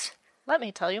brakes. Let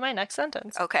me tell you my next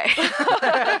sentence. Okay.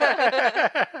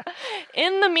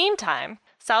 In the meantime,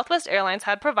 Southwest Airlines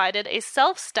had provided a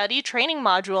self-study training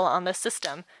module on the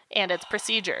system and its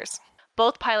procedures.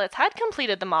 Both pilots had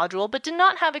completed the module but did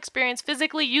not have experience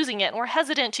physically using it and were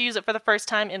hesitant to use it for the first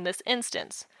time in this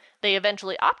instance. They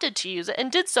eventually opted to use it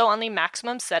and did so on the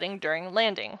maximum setting during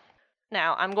landing.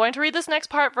 Now, I'm going to read this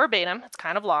next part verbatim. It's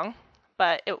kind of long,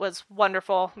 but it was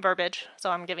wonderful verbiage,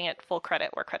 so I'm giving it full credit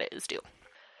where credit is due.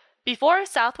 Before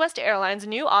Southwest Airlines'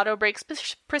 new auto brake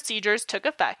procedures took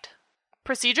effect,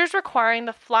 procedures requiring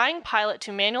the flying pilot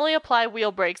to manually apply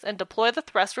wheel brakes and deploy the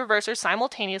thrust reversers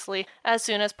simultaneously as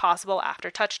soon as possible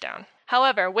after touchdown.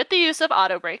 However, with the use of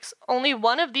auto brakes, only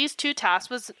one of these two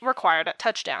tasks was required at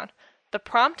touchdown. The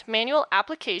prompt manual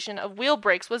application of wheel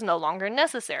brakes was no longer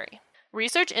necessary.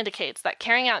 Research indicates that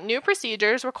carrying out new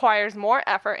procedures requires more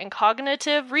effort and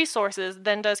cognitive resources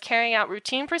than does carrying out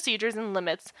routine procedures and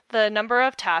limits the number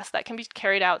of tasks that can be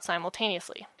carried out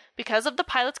simultaneously. Because of the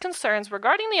pilot's concerns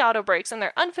regarding the auto brakes and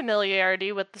their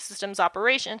unfamiliarity with the system's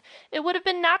operation, it would have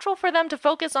been natural for them to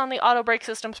focus on the auto brake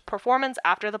system's performance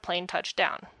after the plane touched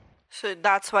down. So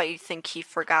that's why you think he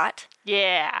forgot?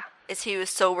 Yeah. Is he was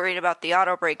so worried about the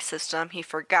auto brake system, he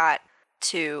forgot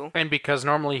to... And because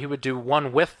normally he would do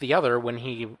one with the other, when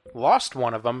he lost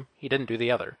one of them, he didn't do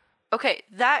the other. Okay,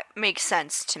 that makes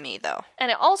sense to me, though. And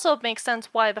it also makes sense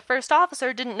why the first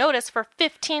officer didn't notice for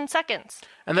 15 seconds.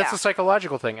 And that's Yeah. a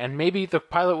psychological thing. And maybe the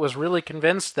pilot was really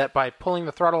convinced that by pulling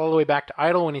the throttle all the way back to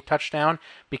idle when he touched down,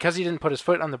 because he didn't put his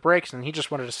foot on the brakes and he just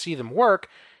wanted to see them work,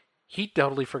 he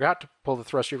totally forgot to pull the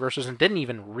thrust reversers and didn't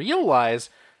even realize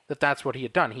that that's what he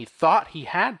had done. He thought he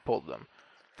had pulled them.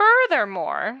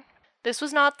 Furthermore, this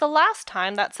was not the last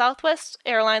time that Southwest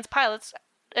Airlines pilots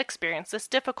experienced this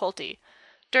difficulty.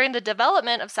 During the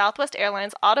development of Southwest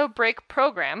Airlines' auto brake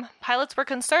program, pilots were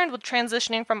concerned with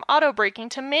transitioning from auto braking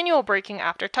to manual braking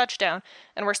after touchdown,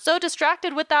 and were so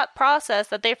distracted with that process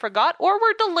that they forgot or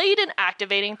were delayed in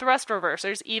activating thrust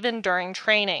reversers even during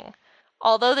training.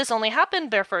 Although this only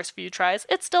happened their first few tries,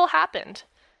 it still happened.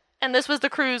 And this was the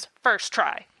crew's first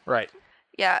try. Right.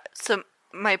 Yeah, so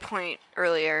my point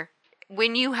earlier,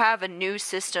 when you have a new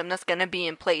system that's going to be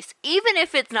in place, even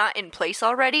if it's not in place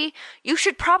already, you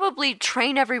should probably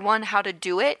train everyone how to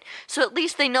do it, so at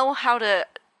least they know how to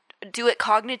do it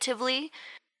cognitively,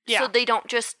 so they don't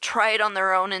just try it on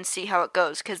their own and see how it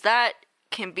goes, because that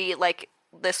can be, like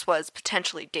this was,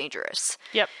 potentially dangerous.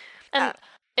 Yep. And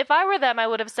if I were them, I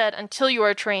would have said, until you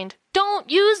are trained, don't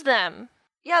use them!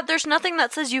 Yeah, there's nothing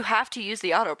that says you have to use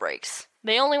the auto brakes.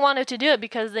 They only wanted to do it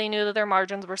because they knew that their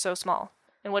margins were so small.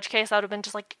 In which case, I would have been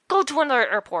just like, go to another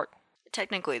airport.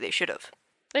 Technically, they should have.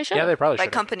 They should have. Yeah, they probably should By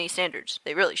have. company standards,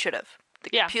 they really should have. The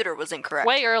computer was incorrect.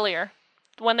 Way earlier.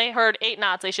 When they heard 8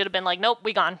 knots, they should have been like, nope,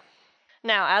 we gone.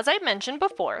 Now, as I mentioned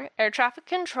before, air traffic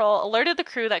control alerted the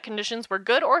crew that conditions were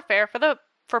good or fair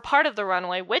for part of the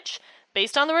runway, which,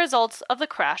 based on the results of the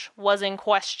crash, was in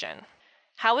question.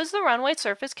 How is the runway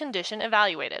surface condition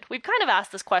evaluated? We've kind of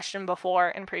asked this question before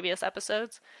in previous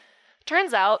episodes.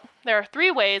 Turns out, there are 3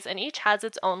 ways and each has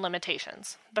its own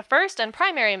limitations. The first and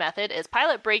primary method is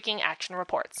pilot braking action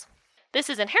reports. This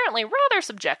is inherently rather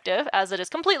subjective, as it is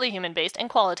completely human-based and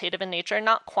qualitative in nature,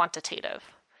 not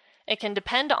quantitative. It can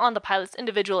depend on the pilot's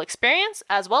individual experience,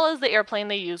 as well as the airplane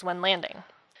they use when landing.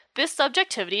 This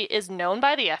subjectivity is known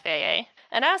by the FAA,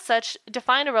 and as such,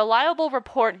 defined a reliable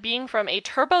report being from a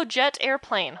turbojet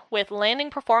airplane with landing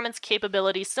performance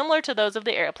capabilities similar to those of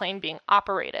the airplane being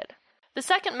operated. The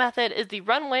second method is the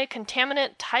runway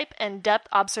contaminant type and depth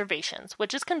observations,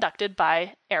 which is conducted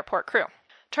by airport crew.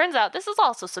 Turns out this is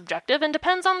also subjective and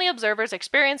depends on the observer's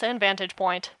experience and vantage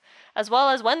point, as well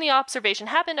as when the observation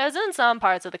happened, as in some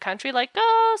parts of the country, like,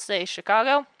 say,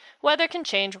 Chicago, weather can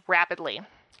change rapidly.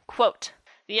 Quote,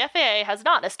 the FAA has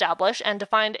not established and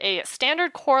defined a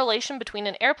standard correlation between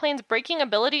an airplane's braking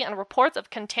ability and reports of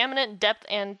contaminant depth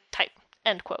and type,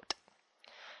 end quote.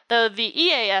 Though the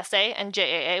EASA and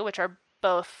JAA, which are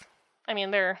both,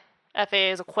 they're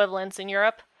FAA's equivalents in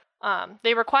Europe,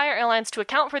 they require airlines to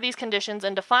account for these conditions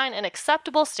and define an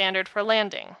acceptable standard for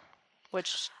landing,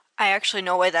 which... I actually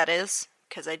know why that is,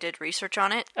 because I did research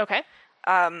on it. Okay.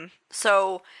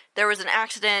 So there was an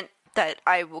accident that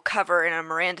I will cover in a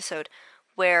Mirandisode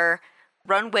where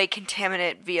runway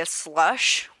contaminant via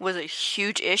slush was a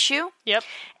huge issue. Yep.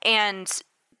 And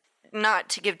not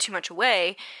to give too much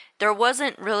away, there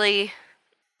wasn't really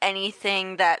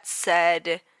anything that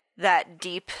said that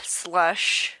deep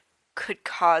slush could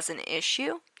cause an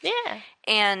issue. Yeah.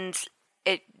 And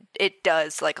it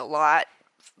does, like, a lot.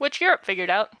 Which Europe figured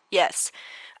out. Yes.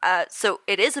 So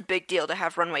it is a big deal to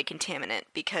have runway contaminant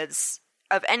because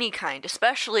of any kind,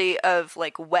 especially of,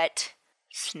 like, wet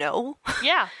snow.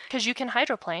 Yeah, because you can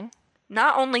hydroplane.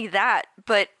 Not only that,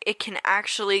 but it can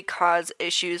actually cause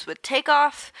issues with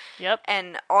takeoff. Yep.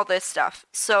 And all this stuff.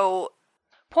 So...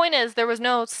 Point is, there was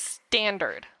no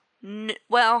standard.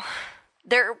 Well,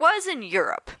 there was in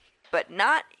Europe, but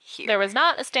not here. There was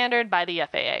not a standard by the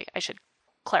FAA, I should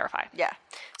clarify. Yeah.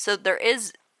 So there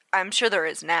is, I'm sure there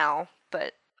is now,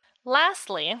 but...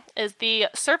 Lastly is the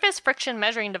surface friction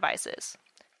measuring devices.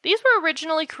 These were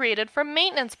originally created for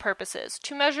maintenance purposes,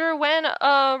 to measure when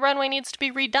a runway needs to be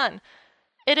redone.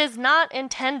 It is not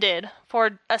intended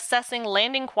for assessing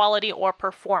landing quality or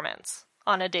performance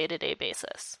on a day-to-day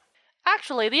basis.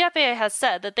 Actually, the FAA has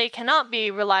said that they cannot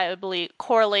be reliably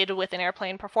correlated with an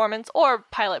airplane performance or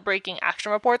pilot braking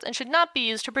action reports and should not be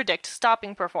used to predict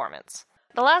stopping performance.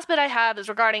 The last bit I have is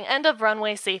regarding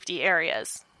end-of-runway safety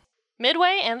areas.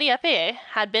 Midway and the FAA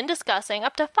had been discussing,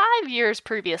 up to 5 years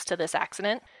previous to this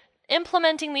accident,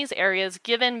 implementing these areas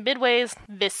given Midway's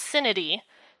vicinity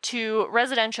to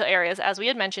residential areas, as we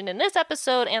had mentioned in this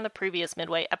episode and the previous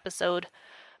Midway episode,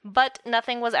 but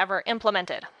nothing was ever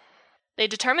implemented. They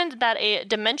determined that a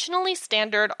dimensionally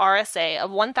standard RSA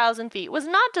of 1,000 feet was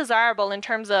not desirable in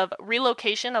terms of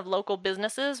relocation of local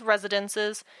businesses,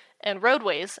 residences, and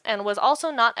roadways, and was also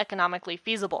not economically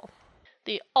feasible.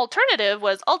 The alternative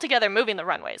was altogether moving the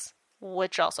runways,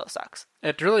 which also sucks.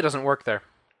 It really doesn't work there.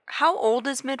 How old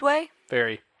is Midway?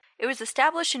 Very. It was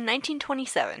established in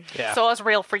 1927. Yeah. So it's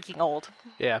real freaking old.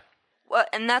 Yeah. Well,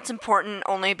 and that's important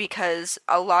only because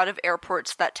a lot of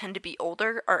airports that tend to be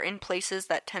older are in places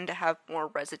that tend to have more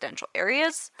residential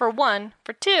areas. For one.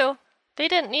 For two, they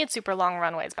didn't need super long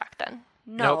runways back then.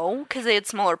 No, because they had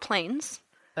smaller planes.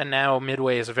 And now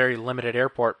Midway is a very limited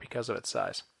airport because of its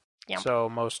size. Yeah. So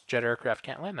most jet aircraft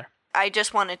can't land there. I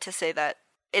just wanted to say that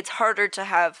it's harder to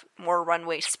have more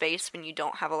runway space when you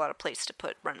don't have a lot of place to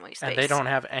put runway space. And they don't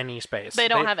have any space. They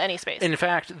don't have any space. In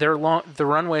fact, the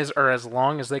runways are as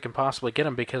long as they can possibly get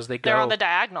them because they're on the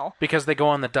diagonal. Because they go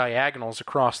on the diagonals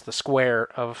across the square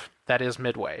that is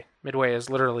Midway. Midway is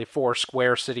literally 4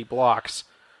 square city blocks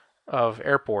of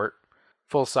airport,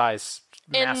 full-size,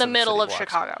 in the middle of blocks.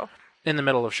 Chicago. In the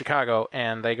middle of Chicago,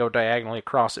 and they go diagonally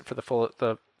across it for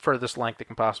the furthest length they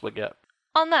can possibly get.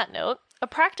 On that note, a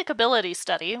practicability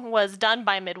study was done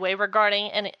by Midway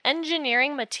regarding an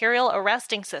engineering material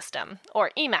arresting system,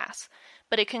 or EMAS,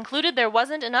 but it concluded there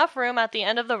wasn't enough room at the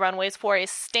end of the runways for a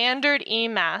standard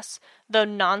EMAS, though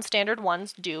non-standard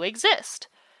ones do exist.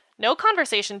 No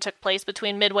conversation took place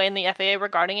between Midway and the FAA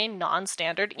regarding a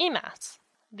non-standard EMAS.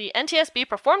 The NTSB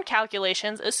performed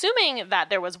calculations assuming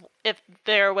that if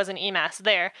there was an EMAS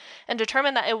there, and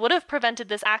determined that it would have prevented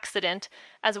this accident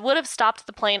as it would have stopped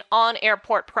the plane on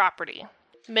airport property.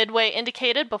 Midway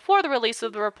indicated before the release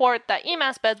of the report that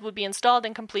EMAS beds would be installed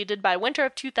and completed by winter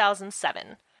of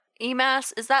 2007.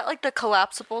 EMAS, is that like the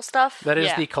collapsible stuff? That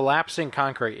is the collapsing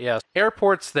concrete, yes.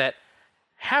 Airports that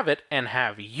have it and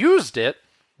have used it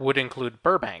would include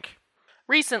Burbank.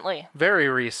 Recently. Very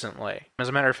recently. As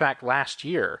a matter of fact, last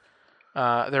year,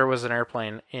 there was an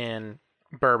airplane in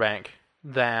Burbank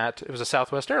it was a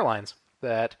Southwest Airlines,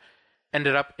 that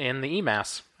ended up in the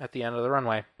EMAS at the end of the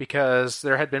runway because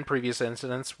there had been previous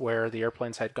incidents where the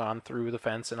airplanes had gone through the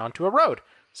fence and onto a road.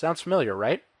 Sounds familiar,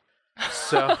 right?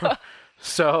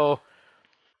 So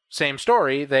same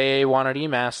story. They wanted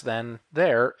EMAS then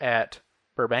there at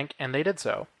Burbank, and they did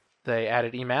so. They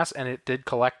added EMAS, and it did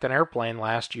collect an airplane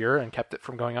last year and kept it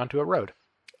from going onto a road.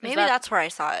 Maybe that's where I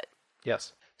saw it.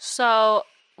 Yes. So,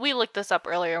 we looked this up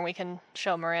earlier, and we can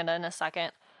show Miranda in a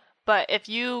second. But if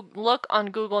you look on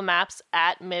Google Maps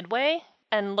at Midway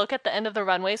and look at the end of the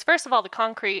runways, first of all, the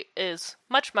concrete is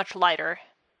much, much lighter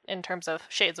in terms of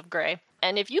shades of gray.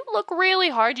 And if you look really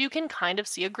hard, you can kind of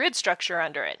see a grid structure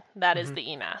under it. That is the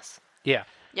EMAS. Yeah.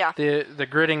 Yeah. The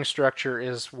gridding structure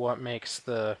is what makes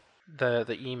the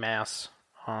EMAS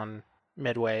on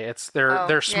Midway.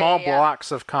 They're small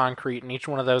blocks of concrete, and each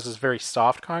one of those is very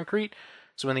soft concrete.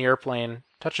 So when the airplane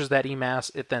touches that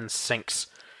EMAS, it then sinks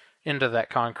into that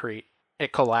concrete.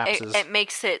 It collapses. It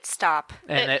makes it stop.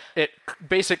 And it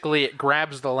basically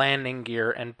grabs the landing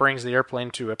gear and brings the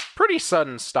airplane to a pretty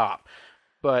sudden stop.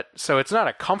 So it's not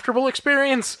a comfortable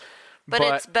experience. But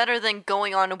it's better than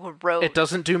going onto a road. It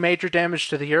doesn't do major damage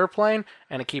to the airplane,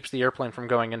 and it keeps the airplane from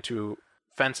going into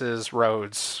fences,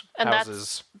 roads, and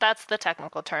houses. That's the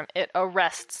technical term. It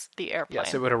arrests the airplane.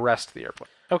 Yes, it would arrest the airplane.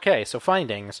 Okay, so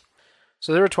findings.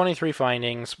 So there were 23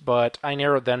 findings, but I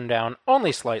narrowed them down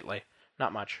only slightly.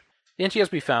 Not much. The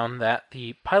NTSB found that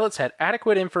the pilots had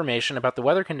adequate information about the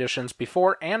weather conditions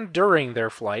before and during their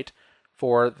flight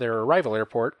for their arrival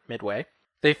airport, Midway.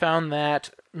 They found that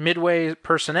Midway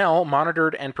personnel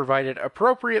monitored and provided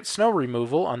appropriate snow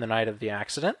removal on the night of the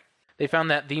accident. They found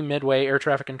that the Midway Air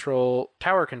Traffic Control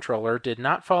Tower Controller did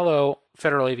not follow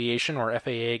Federal Aviation or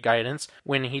FAA guidance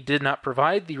when he did not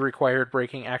provide the required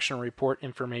braking action report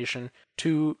information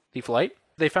to the flight.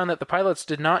 They found that the pilots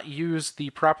did not use the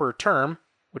proper term,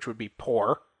 which would be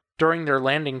poor, during their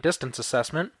landing distance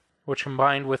assessment, which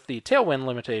combined with the tailwind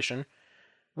limitation,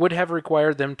 would have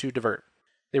required them to divert.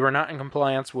 They were not in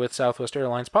compliance with Southwest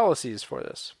Airlines policies for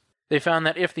this. They found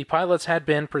that if the pilots had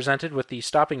been presented with the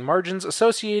stopping margins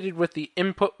associated with the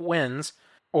input winds,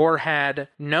 or had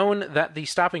known that the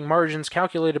stopping margins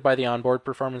calculated by the onboard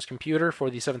performance computer for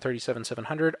the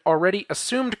 737-700 already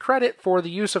assumed credit for the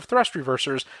use of thrust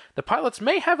reversers, the pilots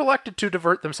may have elected to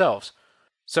divert themselves.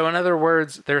 So in other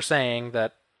words, they're saying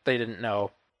that they didn't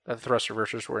know that the thrust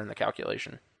reversers were in the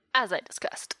calculation. As I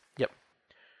discussed. Yep.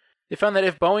 They found that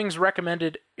if Boeing's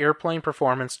recommended airplane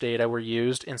performance data were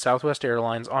used in Southwest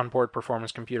Airlines onboard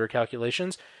performance computer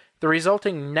calculations, the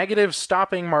resulting negative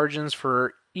stopping margins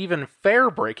for even fair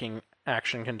braking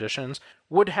action conditions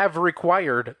would have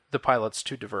required the pilots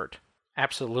to divert.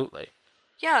 Absolutely.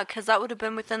 Yeah, because that would have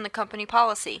been within the company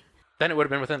policy. Then it would have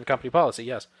been within the company policy,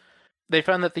 yes. They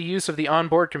found that the use of the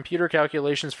onboard computer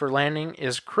calculations for landing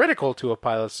is critical to a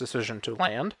pilot's decision to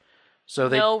land. So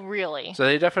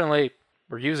they definitely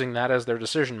were using that as their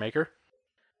decision maker.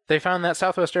 They found that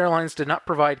Southwest Airlines did not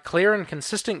provide clear and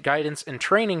consistent guidance and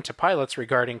training to pilots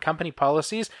regarding company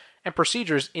policies and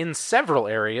procedures in several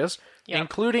areas,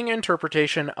 including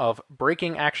interpretation of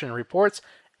braking action reports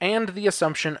and the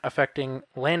assumption affecting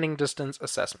landing distance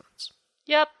assessments.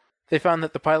 Yep. They found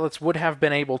that the pilots would have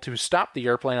been able to stop the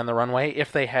airplane on the runway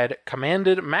if they had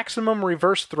commanded maximum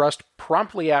reverse thrust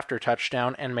promptly after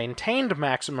touchdown and maintained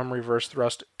maximum reverse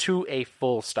thrust to a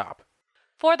full stop.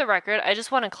 For the record, I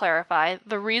just want to clarify,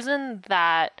 the reason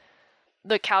that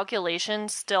the calculation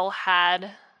still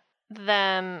had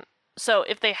them... So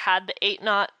if they had the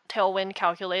 8-knot tailwind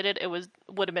calculated,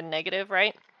 would have been negative,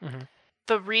 right? Mm-hmm.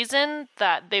 The reason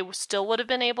that they still would have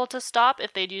been able to stop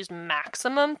if they'd used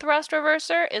maximum thrust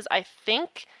reverser is I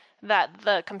think that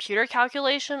the computer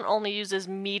calculation only uses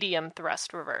medium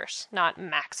thrust reverse, not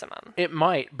maximum. It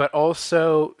might, but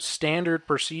also standard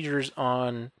procedures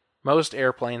on most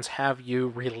airplanes have you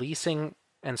releasing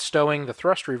and stowing the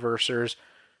thrust reversers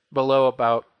below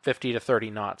about 50 to 30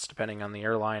 knots, depending on the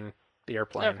airline, the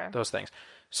airplane, Okay. those things.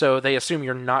 So they assume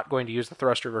you're not going to use the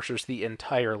thrust reversers the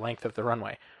entire length of the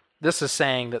runway. This is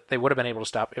saying that they would have been able to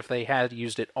stop if they had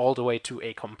used it all the way to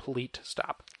a complete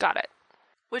stop. Got it.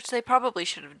 Which they probably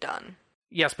should have done.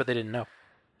 Yes, but they didn't know.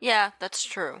 Yeah, that's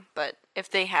true. But if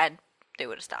they had, they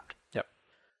would have stopped. Yep.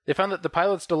 They found that the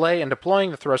pilot's delay in deploying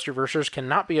the thrust reversers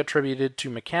cannot be attributed to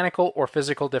mechanical or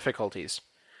physical difficulties.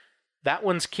 That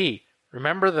one's key.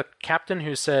 Remember the captain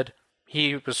who said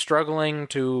he was struggling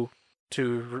to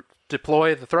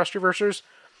deploy the thrust reversers?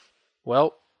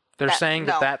 Well, they're saying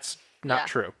that no. that's not Yeah.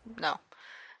 true. No.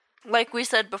 Like we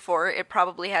said before, it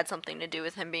probably had something to do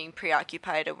with him being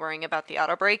preoccupied and worrying about the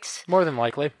auto brakes. More than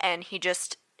likely. And he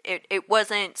just, it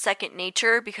wasn't second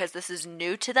nature because this is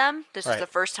new to them. This is Right. the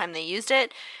first time they used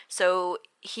it. So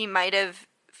he might have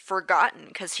forgotten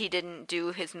because he didn't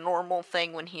do his normal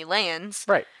thing when he lands.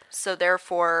 Right. So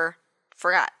therefore,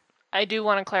 forgot. I do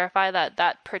want to clarify that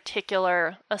that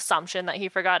particular assumption that he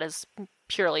forgot is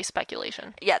purely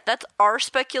speculation. Yeah, that's our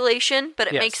speculation, but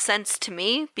it Yes. makes sense to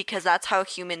me because that's how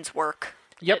humans work.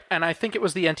 Yep, and I think it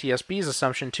was the NTSB's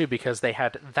assumption too, because they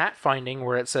had that finding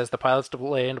where it says the pilot's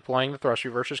delay in deploying the thrust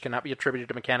reversers cannot be attributed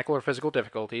to mechanical or physical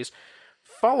difficulties,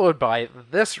 followed by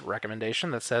this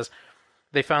recommendation that says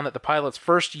they found that the pilot's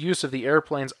first use of the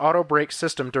airplane's auto brake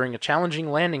system during a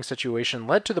challenging landing situation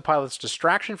led to the pilot's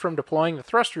distraction from deploying the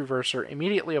thrust reverser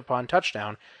immediately upon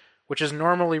touchdown, which is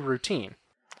normally routine.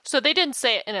 So they didn't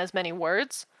say it in as many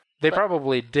words. They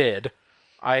probably did.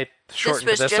 I shortened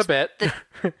was this a just bit.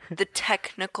 the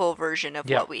technical version of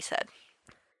Yep. what we said.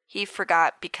 He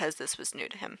forgot because this was new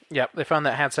to him. Yep, they found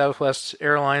that had Southwest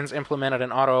Airlines implemented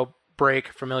an auto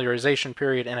brake familiarization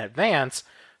period in advance,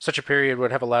 such a period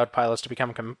would have allowed pilots to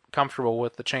become comfortable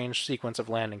with the changed sequence of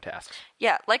landing tasks.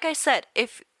 Yeah, like I said,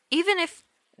 even if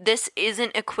this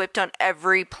isn't equipped on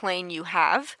every plane you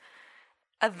have,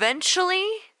 eventually,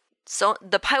 so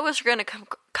the pilots are going to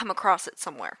come across it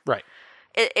somewhere. Right.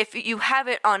 If you have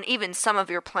it on even some of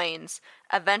your planes,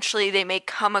 eventually they may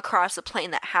come across a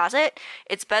plane that has it.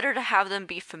 It's better to have them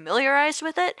be familiarized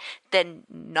with it than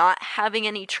not having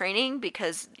any training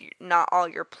because not all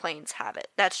your planes have it.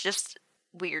 That's just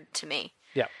weird to me.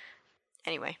 Yeah.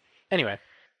 Anyway,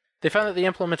 They found that the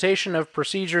implementation of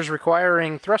procedures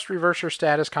requiring thrust reverser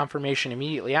status confirmation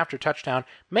immediately after touchdown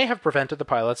may have prevented the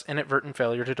pilot's inadvertent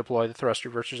failure to deploy the thrust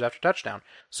reversers after touchdown.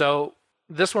 So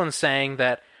this one's saying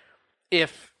that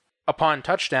if upon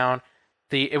touchdown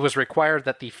it was required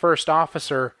that the first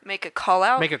officer make a call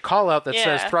out. make a call out that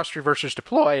says Yeah. thrust reversers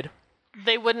deployed,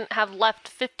 They wouldn't have left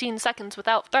 15 seconds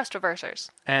without thrust reversers.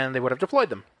 and they would have deployed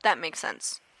them. That makes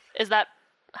sense. Is that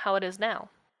how it is now?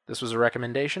 This was a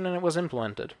recommendation and it was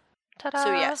implemented. Ta-da!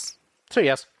 So yes. So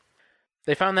yes,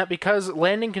 they found that because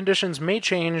landing conditions may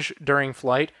change during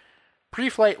flight,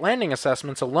 pre-flight landing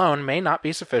assessments alone may not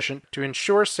be sufficient to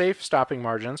ensure safe stopping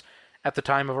margins at the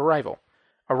time of arrival.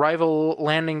 Arrival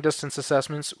landing distance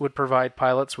assessments would provide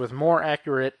pilots with more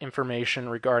accurate information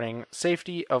regarding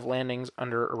safety of landings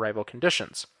under arrival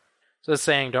conditions. So it's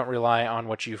saying don't rely on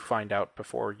what you find out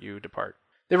before you depart.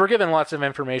 They were given lots of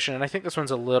information, and I think this one's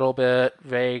a little bit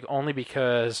vague, only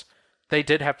because they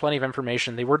did have plenty of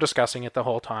information. They were discussing it the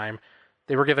whole time.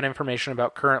 They were given information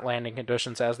about current landing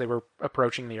conditions as they were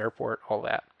approaching the airport, all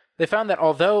that. They found that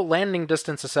although landing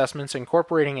distance assessments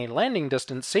incorporating a landing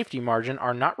distance safety margin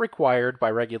are not required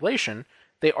by regulation,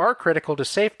 they are critical to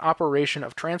safe operation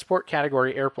of transport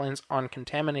category airplanes on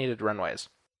contaminated runways.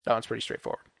 That one's pretty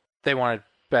straightforward. They wanted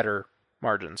better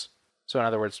margins. So in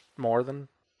other words, more than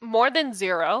More than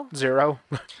 0. 0.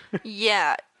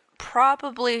 Yeah,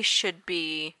 probably should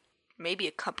be maybe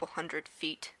a couple 100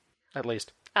 feet. At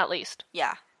least. At least.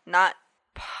 Yeah, not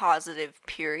positive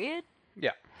period.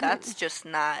 Yeah. That's just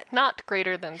not. Not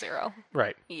greater than 0.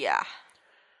 Right. Yeah.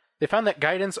 They found that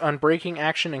guidance on braking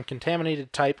action and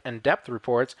contaminated type and depth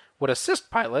reports would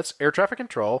assist pilots, air traffic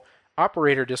control,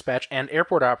 operator dispatch, and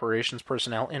airport operations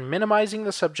personnel in minimizing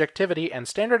the subjectivity and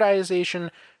standardization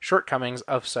shortcomings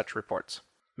of such reports,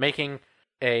 making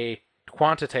a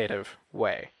quantitative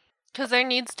way. Because there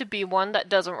needs to be one that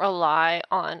doesn't rely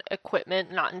on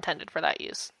equipment not intended for that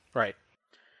use. Right.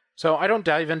 So I don't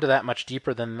dive into that much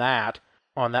deeper than that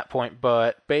on that point,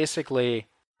 but basically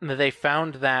they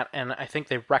found that, and I think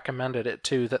they recommended it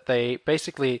too, that they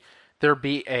basically there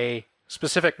be a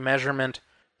specific measurement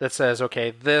that says, okay,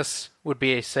 this would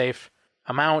be a safe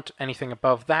amount, anything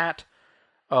above that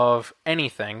of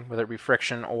anything, whether it be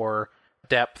friction or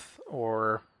depth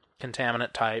or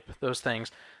contaminant type, those things,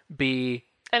 be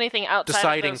Anything outside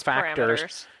deciding of those factors.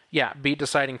 parameters. Yeah, be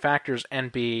deciding factors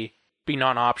and be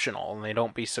non-optional, and they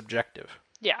don't be subjective.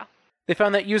 Yeah. They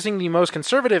found that using the most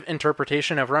conservative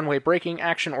interpretation of runway braking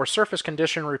action or surface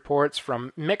condition reports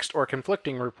from mixed or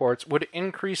conflicting reports would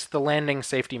increase the landing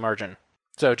safety margin.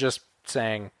 So just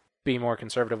saying be more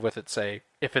conservative with it, say,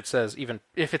 if it says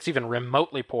if it's even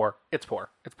remotely poor, it's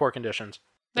poor. It's poor conditions.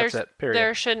 That's it, period.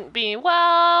 There shouldn't be,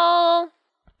 well,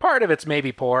 Part of it's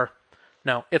maybe poor.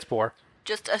 No, it's poor.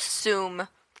 Just assume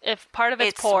if part of it's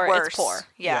it's poor, worse. it's poor.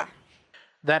 Yeah.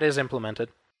 That is implemented.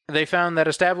 They found that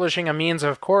establishing a means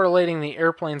of correlating the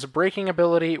airplane's braking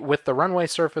ability with the runway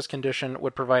surface condition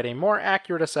would provide a more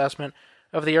accurate assessment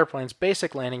of the airplane's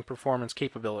basic landing performance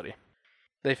capability.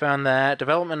 They found that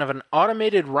development of an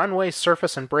automated runway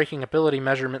surface and braking ability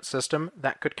measurement system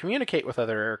that could communicate with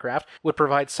other aircraft would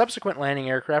provide subsequent landing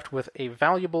aircraft with a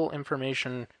valuable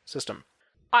information system.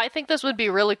 I think this would be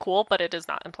really cool, but it is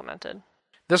not implemented.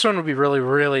 This one would be really,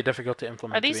 really difficult to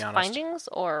implement, Are these to be honest. findings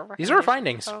or These are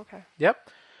findings. Oh, okay. Yep.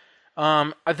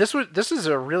 This would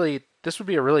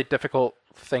be a really difficult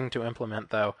thing to implement,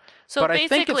 though. So but I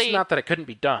think it's basically- not that it couldn't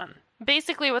be done.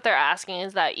 Basically, what they're asking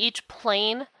is that each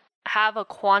plane have a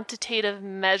quantitative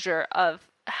measure of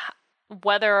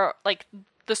whether, like,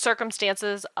 the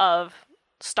circumstances of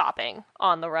stopping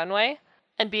on the runway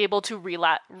and be able to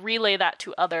relay that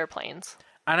to other planes.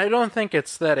 And I don't think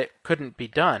it's that it couldn't be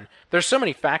done. There's so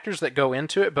many factors that go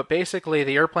into it, but basically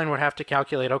the airplane would have to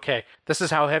calculate, okay, this is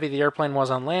how heavy the airplane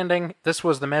was on landing, this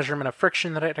was the measurement of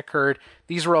friction that had occurred,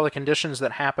 these were all the conditions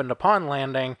that happened upon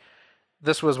landing,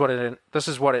 this is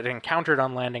what it encountered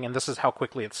on landing, and this is how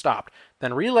quickly it stopped.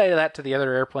 Then relay that to the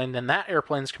other airplane, then that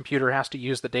airplane's computer has to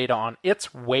use the data on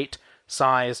its weight,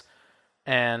 size,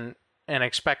 and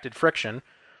expected friction,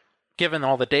 given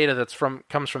all the data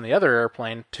comes from the other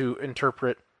airplane, to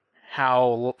interpret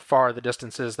how far the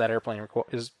distance is that airplane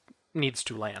needs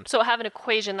to land. So have an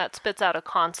equation that spits out a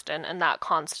constant, and that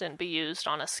constant be used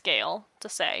on a scale to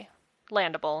say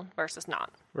landable versus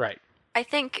not. Right. I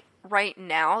think right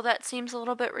now that seems a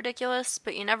little bit ridiculous,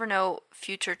 but you never know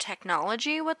future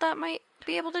technology what that might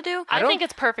be able to do. I think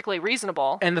it's perfectly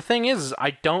reasonable. And the thing is,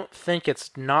 I don't think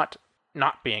it's not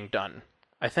being done.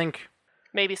 I think...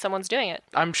 Maybe someone's doing it.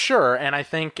 I'm sure, and I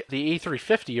think the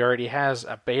A350 already has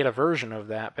a beta version of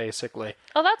that, basically.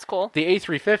 Oh, that's cool. The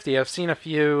A350, I've seen a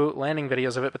few landing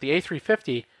videos of it, but the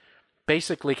A350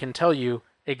 basically can tell you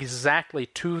exactly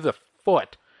to the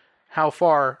foot how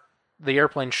far the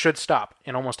airplane should stop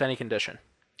in almost any condition.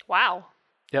 Wow.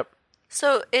 Yep.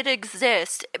 So it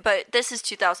exists, but this is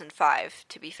 2005,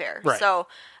 to be fair. Right. So,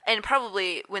 and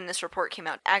probably when this report came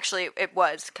out, actually it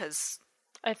was, because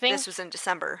I think this was in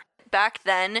December. Back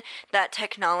then, that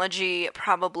technology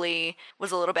probably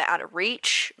was a little bit out of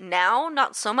reach. Now,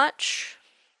 not so much,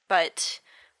 but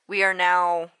we are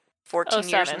now 14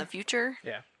 years in the future.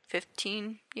 Yeah.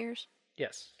 15 years.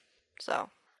 Yes.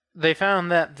 So They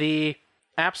found that the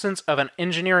absence of an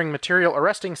engineering material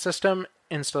arresting system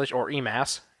installation, or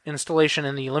EMAS, installation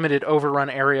in the limited overrun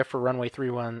area for runway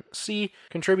 31C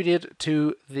contributed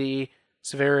to the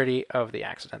severity of the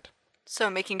accident. So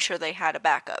making sure they had a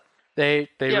backup. They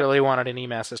really wanted an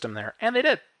EMAS system there, and they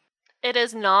did. it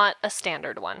is not a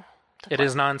standard one. It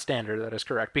is non-standard, that is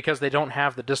correct, because they don't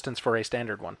have the distance for a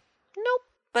standard one. Nope.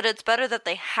 But it's better that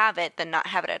they have it than not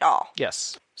have it at all.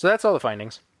 Yes. So that's all the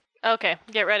findings. Okay,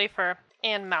 get ready for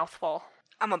and mouthful.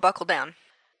 I'm gonna buckle down.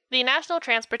 The National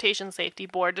Transportation Safety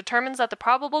Board determines that the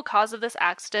probable cause of this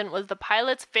accident was the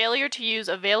pilot's failure to use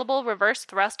available reverse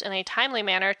thrust in a timely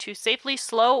manner to safely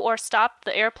slow or stop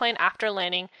the airplane after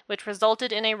landing, which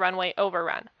resulted in a runway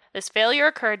overrun. This failure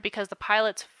occurred because the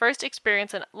pilot's first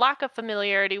experience and lack of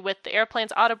familiarity with the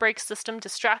airplane's autobrake system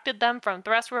distracted them from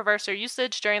thrust reverser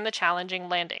usage during the challenging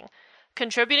landing.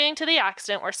 Contributing to the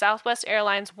accident were Southwest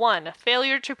Airlines 1.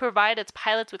 Failure to provide its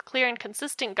pilots with clear and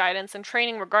consistent guidance and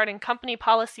training regarding company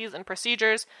policies and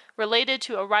procedures related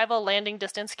to arrival landing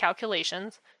distance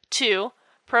calculations. 2.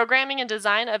 Programming and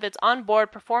design of its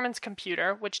onboard performance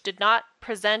computer, which did not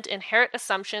present inherent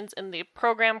assumptions in the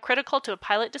program critical to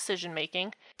pilot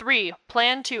decision-making. 3.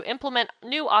 Plan to implement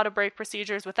new autobrake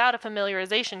procedures without a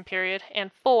familiarization period.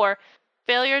 And 4.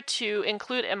 Failure to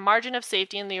include a margin of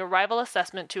safety in the arrival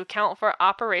assessment to account for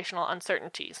operational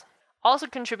uncertainties. Also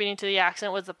contributing to the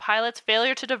accident was the pilot's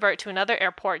failure to divert to another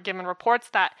airport, given reports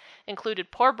that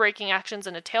included poor braking actions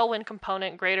and a tailwind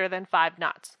component greater than 5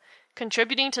 knots.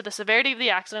 Contributing to the severity of the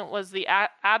accident was the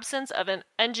absence of an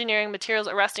engineering materials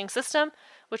arresting system,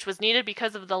 which was needed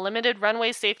because of the limited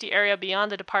runway safety area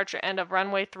beyond the departure end of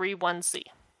runway 31C.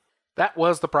 That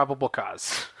was the probable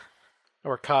cause.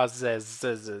 Or causes.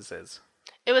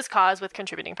 It was caused with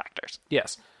contributing factors.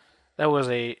 Yes. That was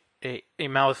a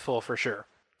mouthful for sure.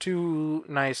 2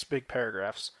 nice big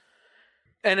paragraphs.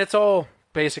 And it's all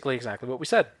basically exactly what we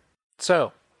said.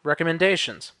 So,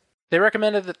 recommendations. They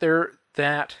recommended that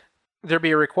there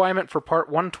be a requirement for Part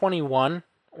 121,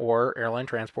 or airline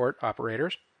transport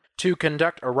operators, to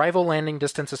conduct arrival landing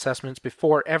distance assessments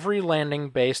before every landing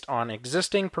based on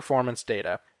existing performance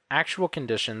data, actual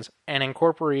conditions, and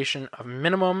incorporation of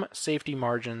minimum safety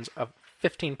margins of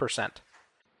 15%.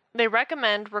 They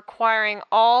recommend requiring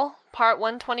all Part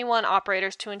 121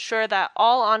 operators to ensure that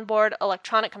all onboard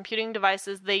electronic computing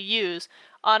devices they use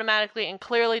automatically and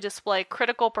clearly display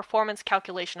critical performance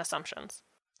calculation assumptions.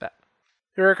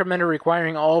 They recommended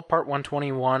requiring all Part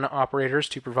 121 operators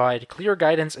to provide clear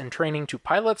guidance and training to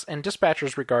pilots and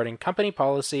dispatchers regarding company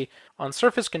policy on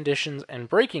surface conditions and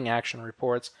braking action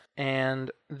reports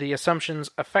and the assumptions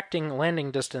affecting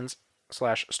landing distance /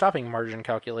 stopping margin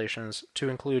calculations to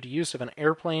include use of an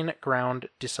airplane ground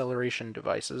deceleration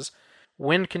devices,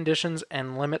 wind conditions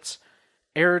and limits,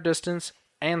 air distance,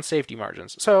 and safety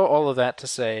margins. So all of that to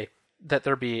say that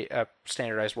there be a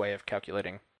standardized way of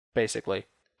calculating, basically,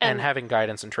 and having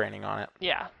guidance and training on it.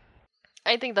 Yeah.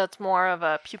 I think that's more of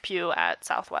a pew-pew at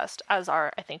Southwest, as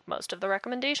are, I think, most of the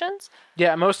recommendations.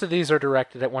 Yeah, most of these are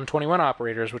directed at 121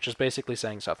 operators, which is basically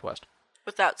saying Southwest.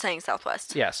 Without saying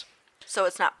Southwest. Yes. So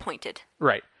it's not pointed.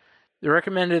 Right. They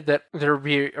recommended that there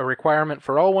be a requirement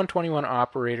for all 121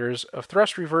 operators of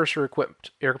thrust reverser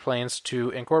equipped airplanes to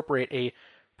incorporate a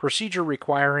procedure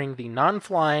requiring the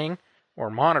non-flying or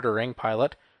monitoring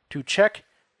pilot to check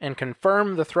and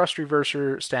confirm the thrust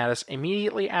reverser status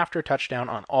immediately after touchdown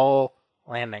on all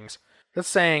landings. That's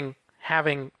saying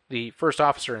having the first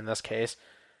officer in this case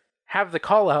have the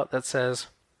call out that says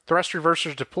thrust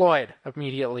reversers deployed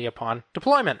immediately upon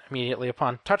deployment, immediately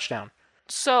upon touchdown.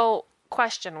 So,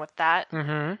 question with that.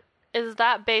 Is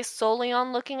that based solely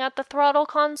on looking at the throttle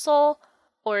console,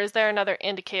 or is there another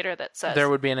indicator that says... There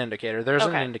would be an indicator. There's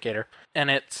an indicator. And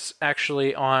it's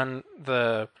actually on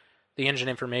the engine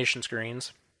information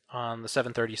screens on the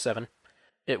 737.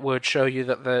 It would show you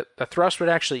that the thrust would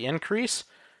actually increase.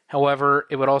 However,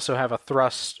 it would also have a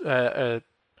thrust, a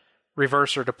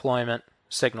reverser deployment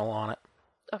signal on it.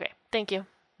 Okay, thank you.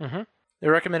 They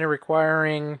recommended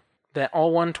requiring that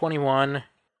all 121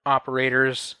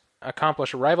 operators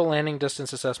accomplish arrival landing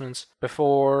distance assessments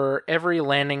before every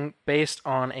landing based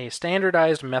on a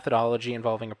standardized methodology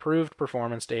involving approved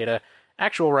performance data,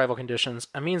 actual arrival conditions,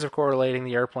 a means of correlating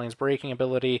the airplane's braking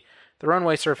ability, the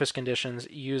runway surface conditions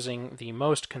using the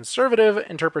most conservative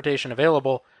interpretation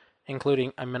available,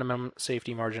 including a minimum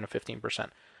safety margin of 15%.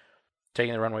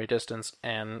 Taking the runway distance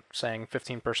and saying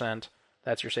 15%,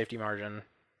 that's your safety margin,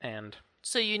 and...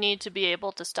 So you need to be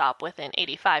able to stop within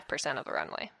 85% of the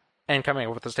runway. And coming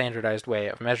up with a standardized way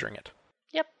of measuring it.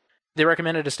 Yep. They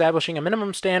recommended establishing a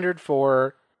minimum standard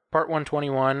for Part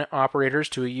 121 operators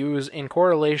to use in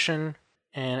correlation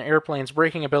an airplane's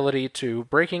braking ability to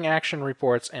braking action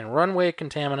reports and runway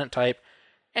contaminant type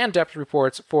and depth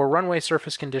reports for runway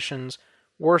surface conditions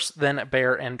worse than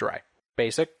bare and dry.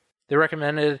 Basic. They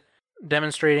recommended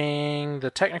demonstrating the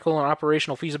technical and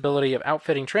operational feasibility of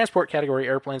outfitting transport category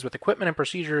airplanes with equipment and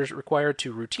procedures required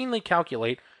to routinely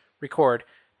calculate, record,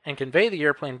 and convey the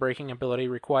airplane braking ability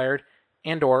required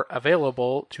and or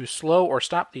available to slow or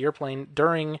stop the airplane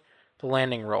during the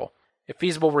landing roll. If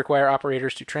feasible, require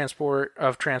operators to transport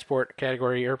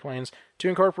category airplanes to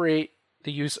incorporate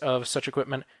the use of such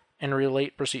equipment and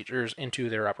relate procedures into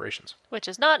their operations. Which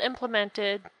is not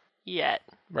implemented yet.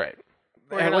 Right.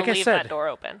 We're going to leave that door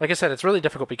open. Like I said, it's really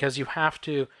difficult because you'd have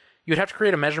to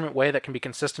create a measurement way that can be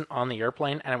consistent on the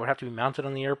airplane, and it would have to be mounted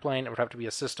on the airplane. It would have to be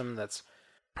a system that's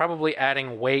probably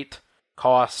adding weight,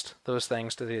 cost, those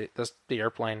things to the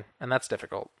airplane, and that's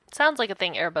difficult. Sounds like a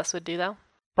thing Airbus would do, though.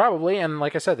 Probably, and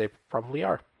like I said, they probably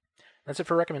are. That's it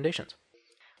for recommendations.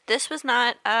 This was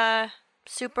not a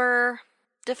super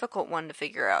difficult one to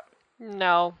figure out.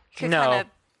 No. You could kind of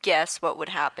guess what would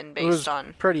happen based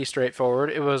on... pretty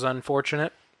straightforward. It was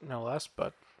unfortunate, no less,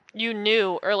 but... You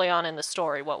knew early on in the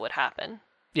story what would happen.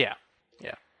 Yeah,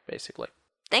 basically.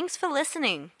 Thanks for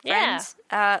listening, friends.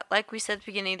 Yeah. Like we said at the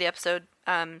beginning of the episode,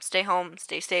 stay home,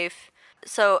 stay safe.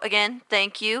 So, again,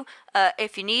 thank you.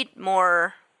 If you need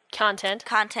more... Content.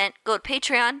 Go to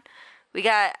Patreon. We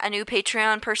got a new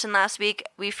Patreon person last week.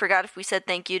 We forgot if we said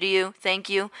thank you to you. Thank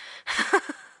you.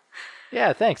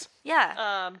 Yeah, thanks.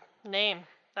 Yeah. Name.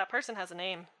 That person has a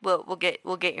name. We'll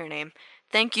get your name.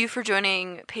 Thank you for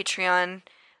joining Patreon.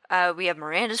 We have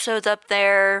Miranda-sodes up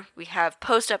there. We have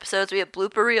post episodes. We have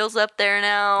blooper reels up there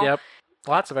now. Yep.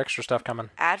 Lots of extra stuff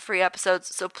coming. Ad-free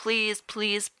episodes. So please,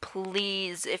 please,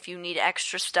 please, if you need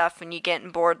extra stuff and you're getting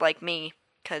bored like me,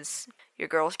 because your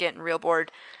girl's getting real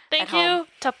bored. Thank you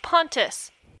to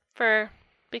Pontus for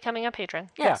becoming a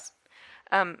patron. Yes.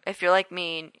 If you're like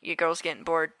me and your girl's getting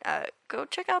bored, go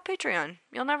check out Patreon.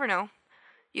 You'll never know.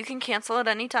 You can cancel at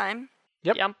any time.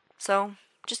 Yep. So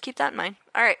just keep that in mind.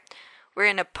 All right. We're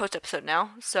in a post episode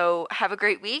now. So have a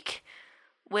great week.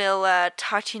 We'll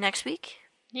talk to you next week.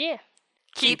 Yeah.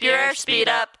 Keep your airspeed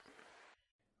up.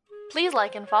 Please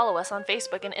like and follow us on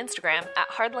Facebook and Instagram at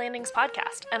Hard Landings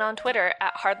Podcast and on Twitter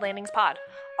at Hard Landings Pod.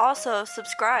 Also,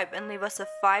 subscribe and leave us a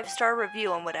 5-star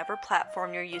review on whatever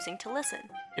platform you're using to listen.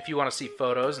 If you want to see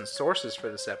photos and sources for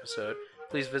this episode,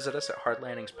 please visit us at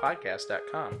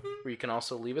hardlandingspodcast.com, where you can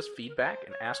also leave us feedback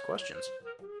and ask questions.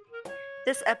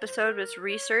 This episode was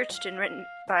researched and written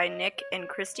by Nick and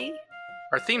Christy.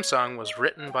 Our theme song was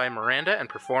written by Miranda and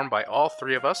performed by all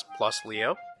three of us, plus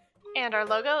Leo. And our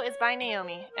logo is by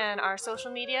Naomi, and our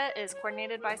social media is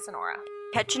coordinated by Sonora.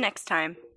 Catch you next time.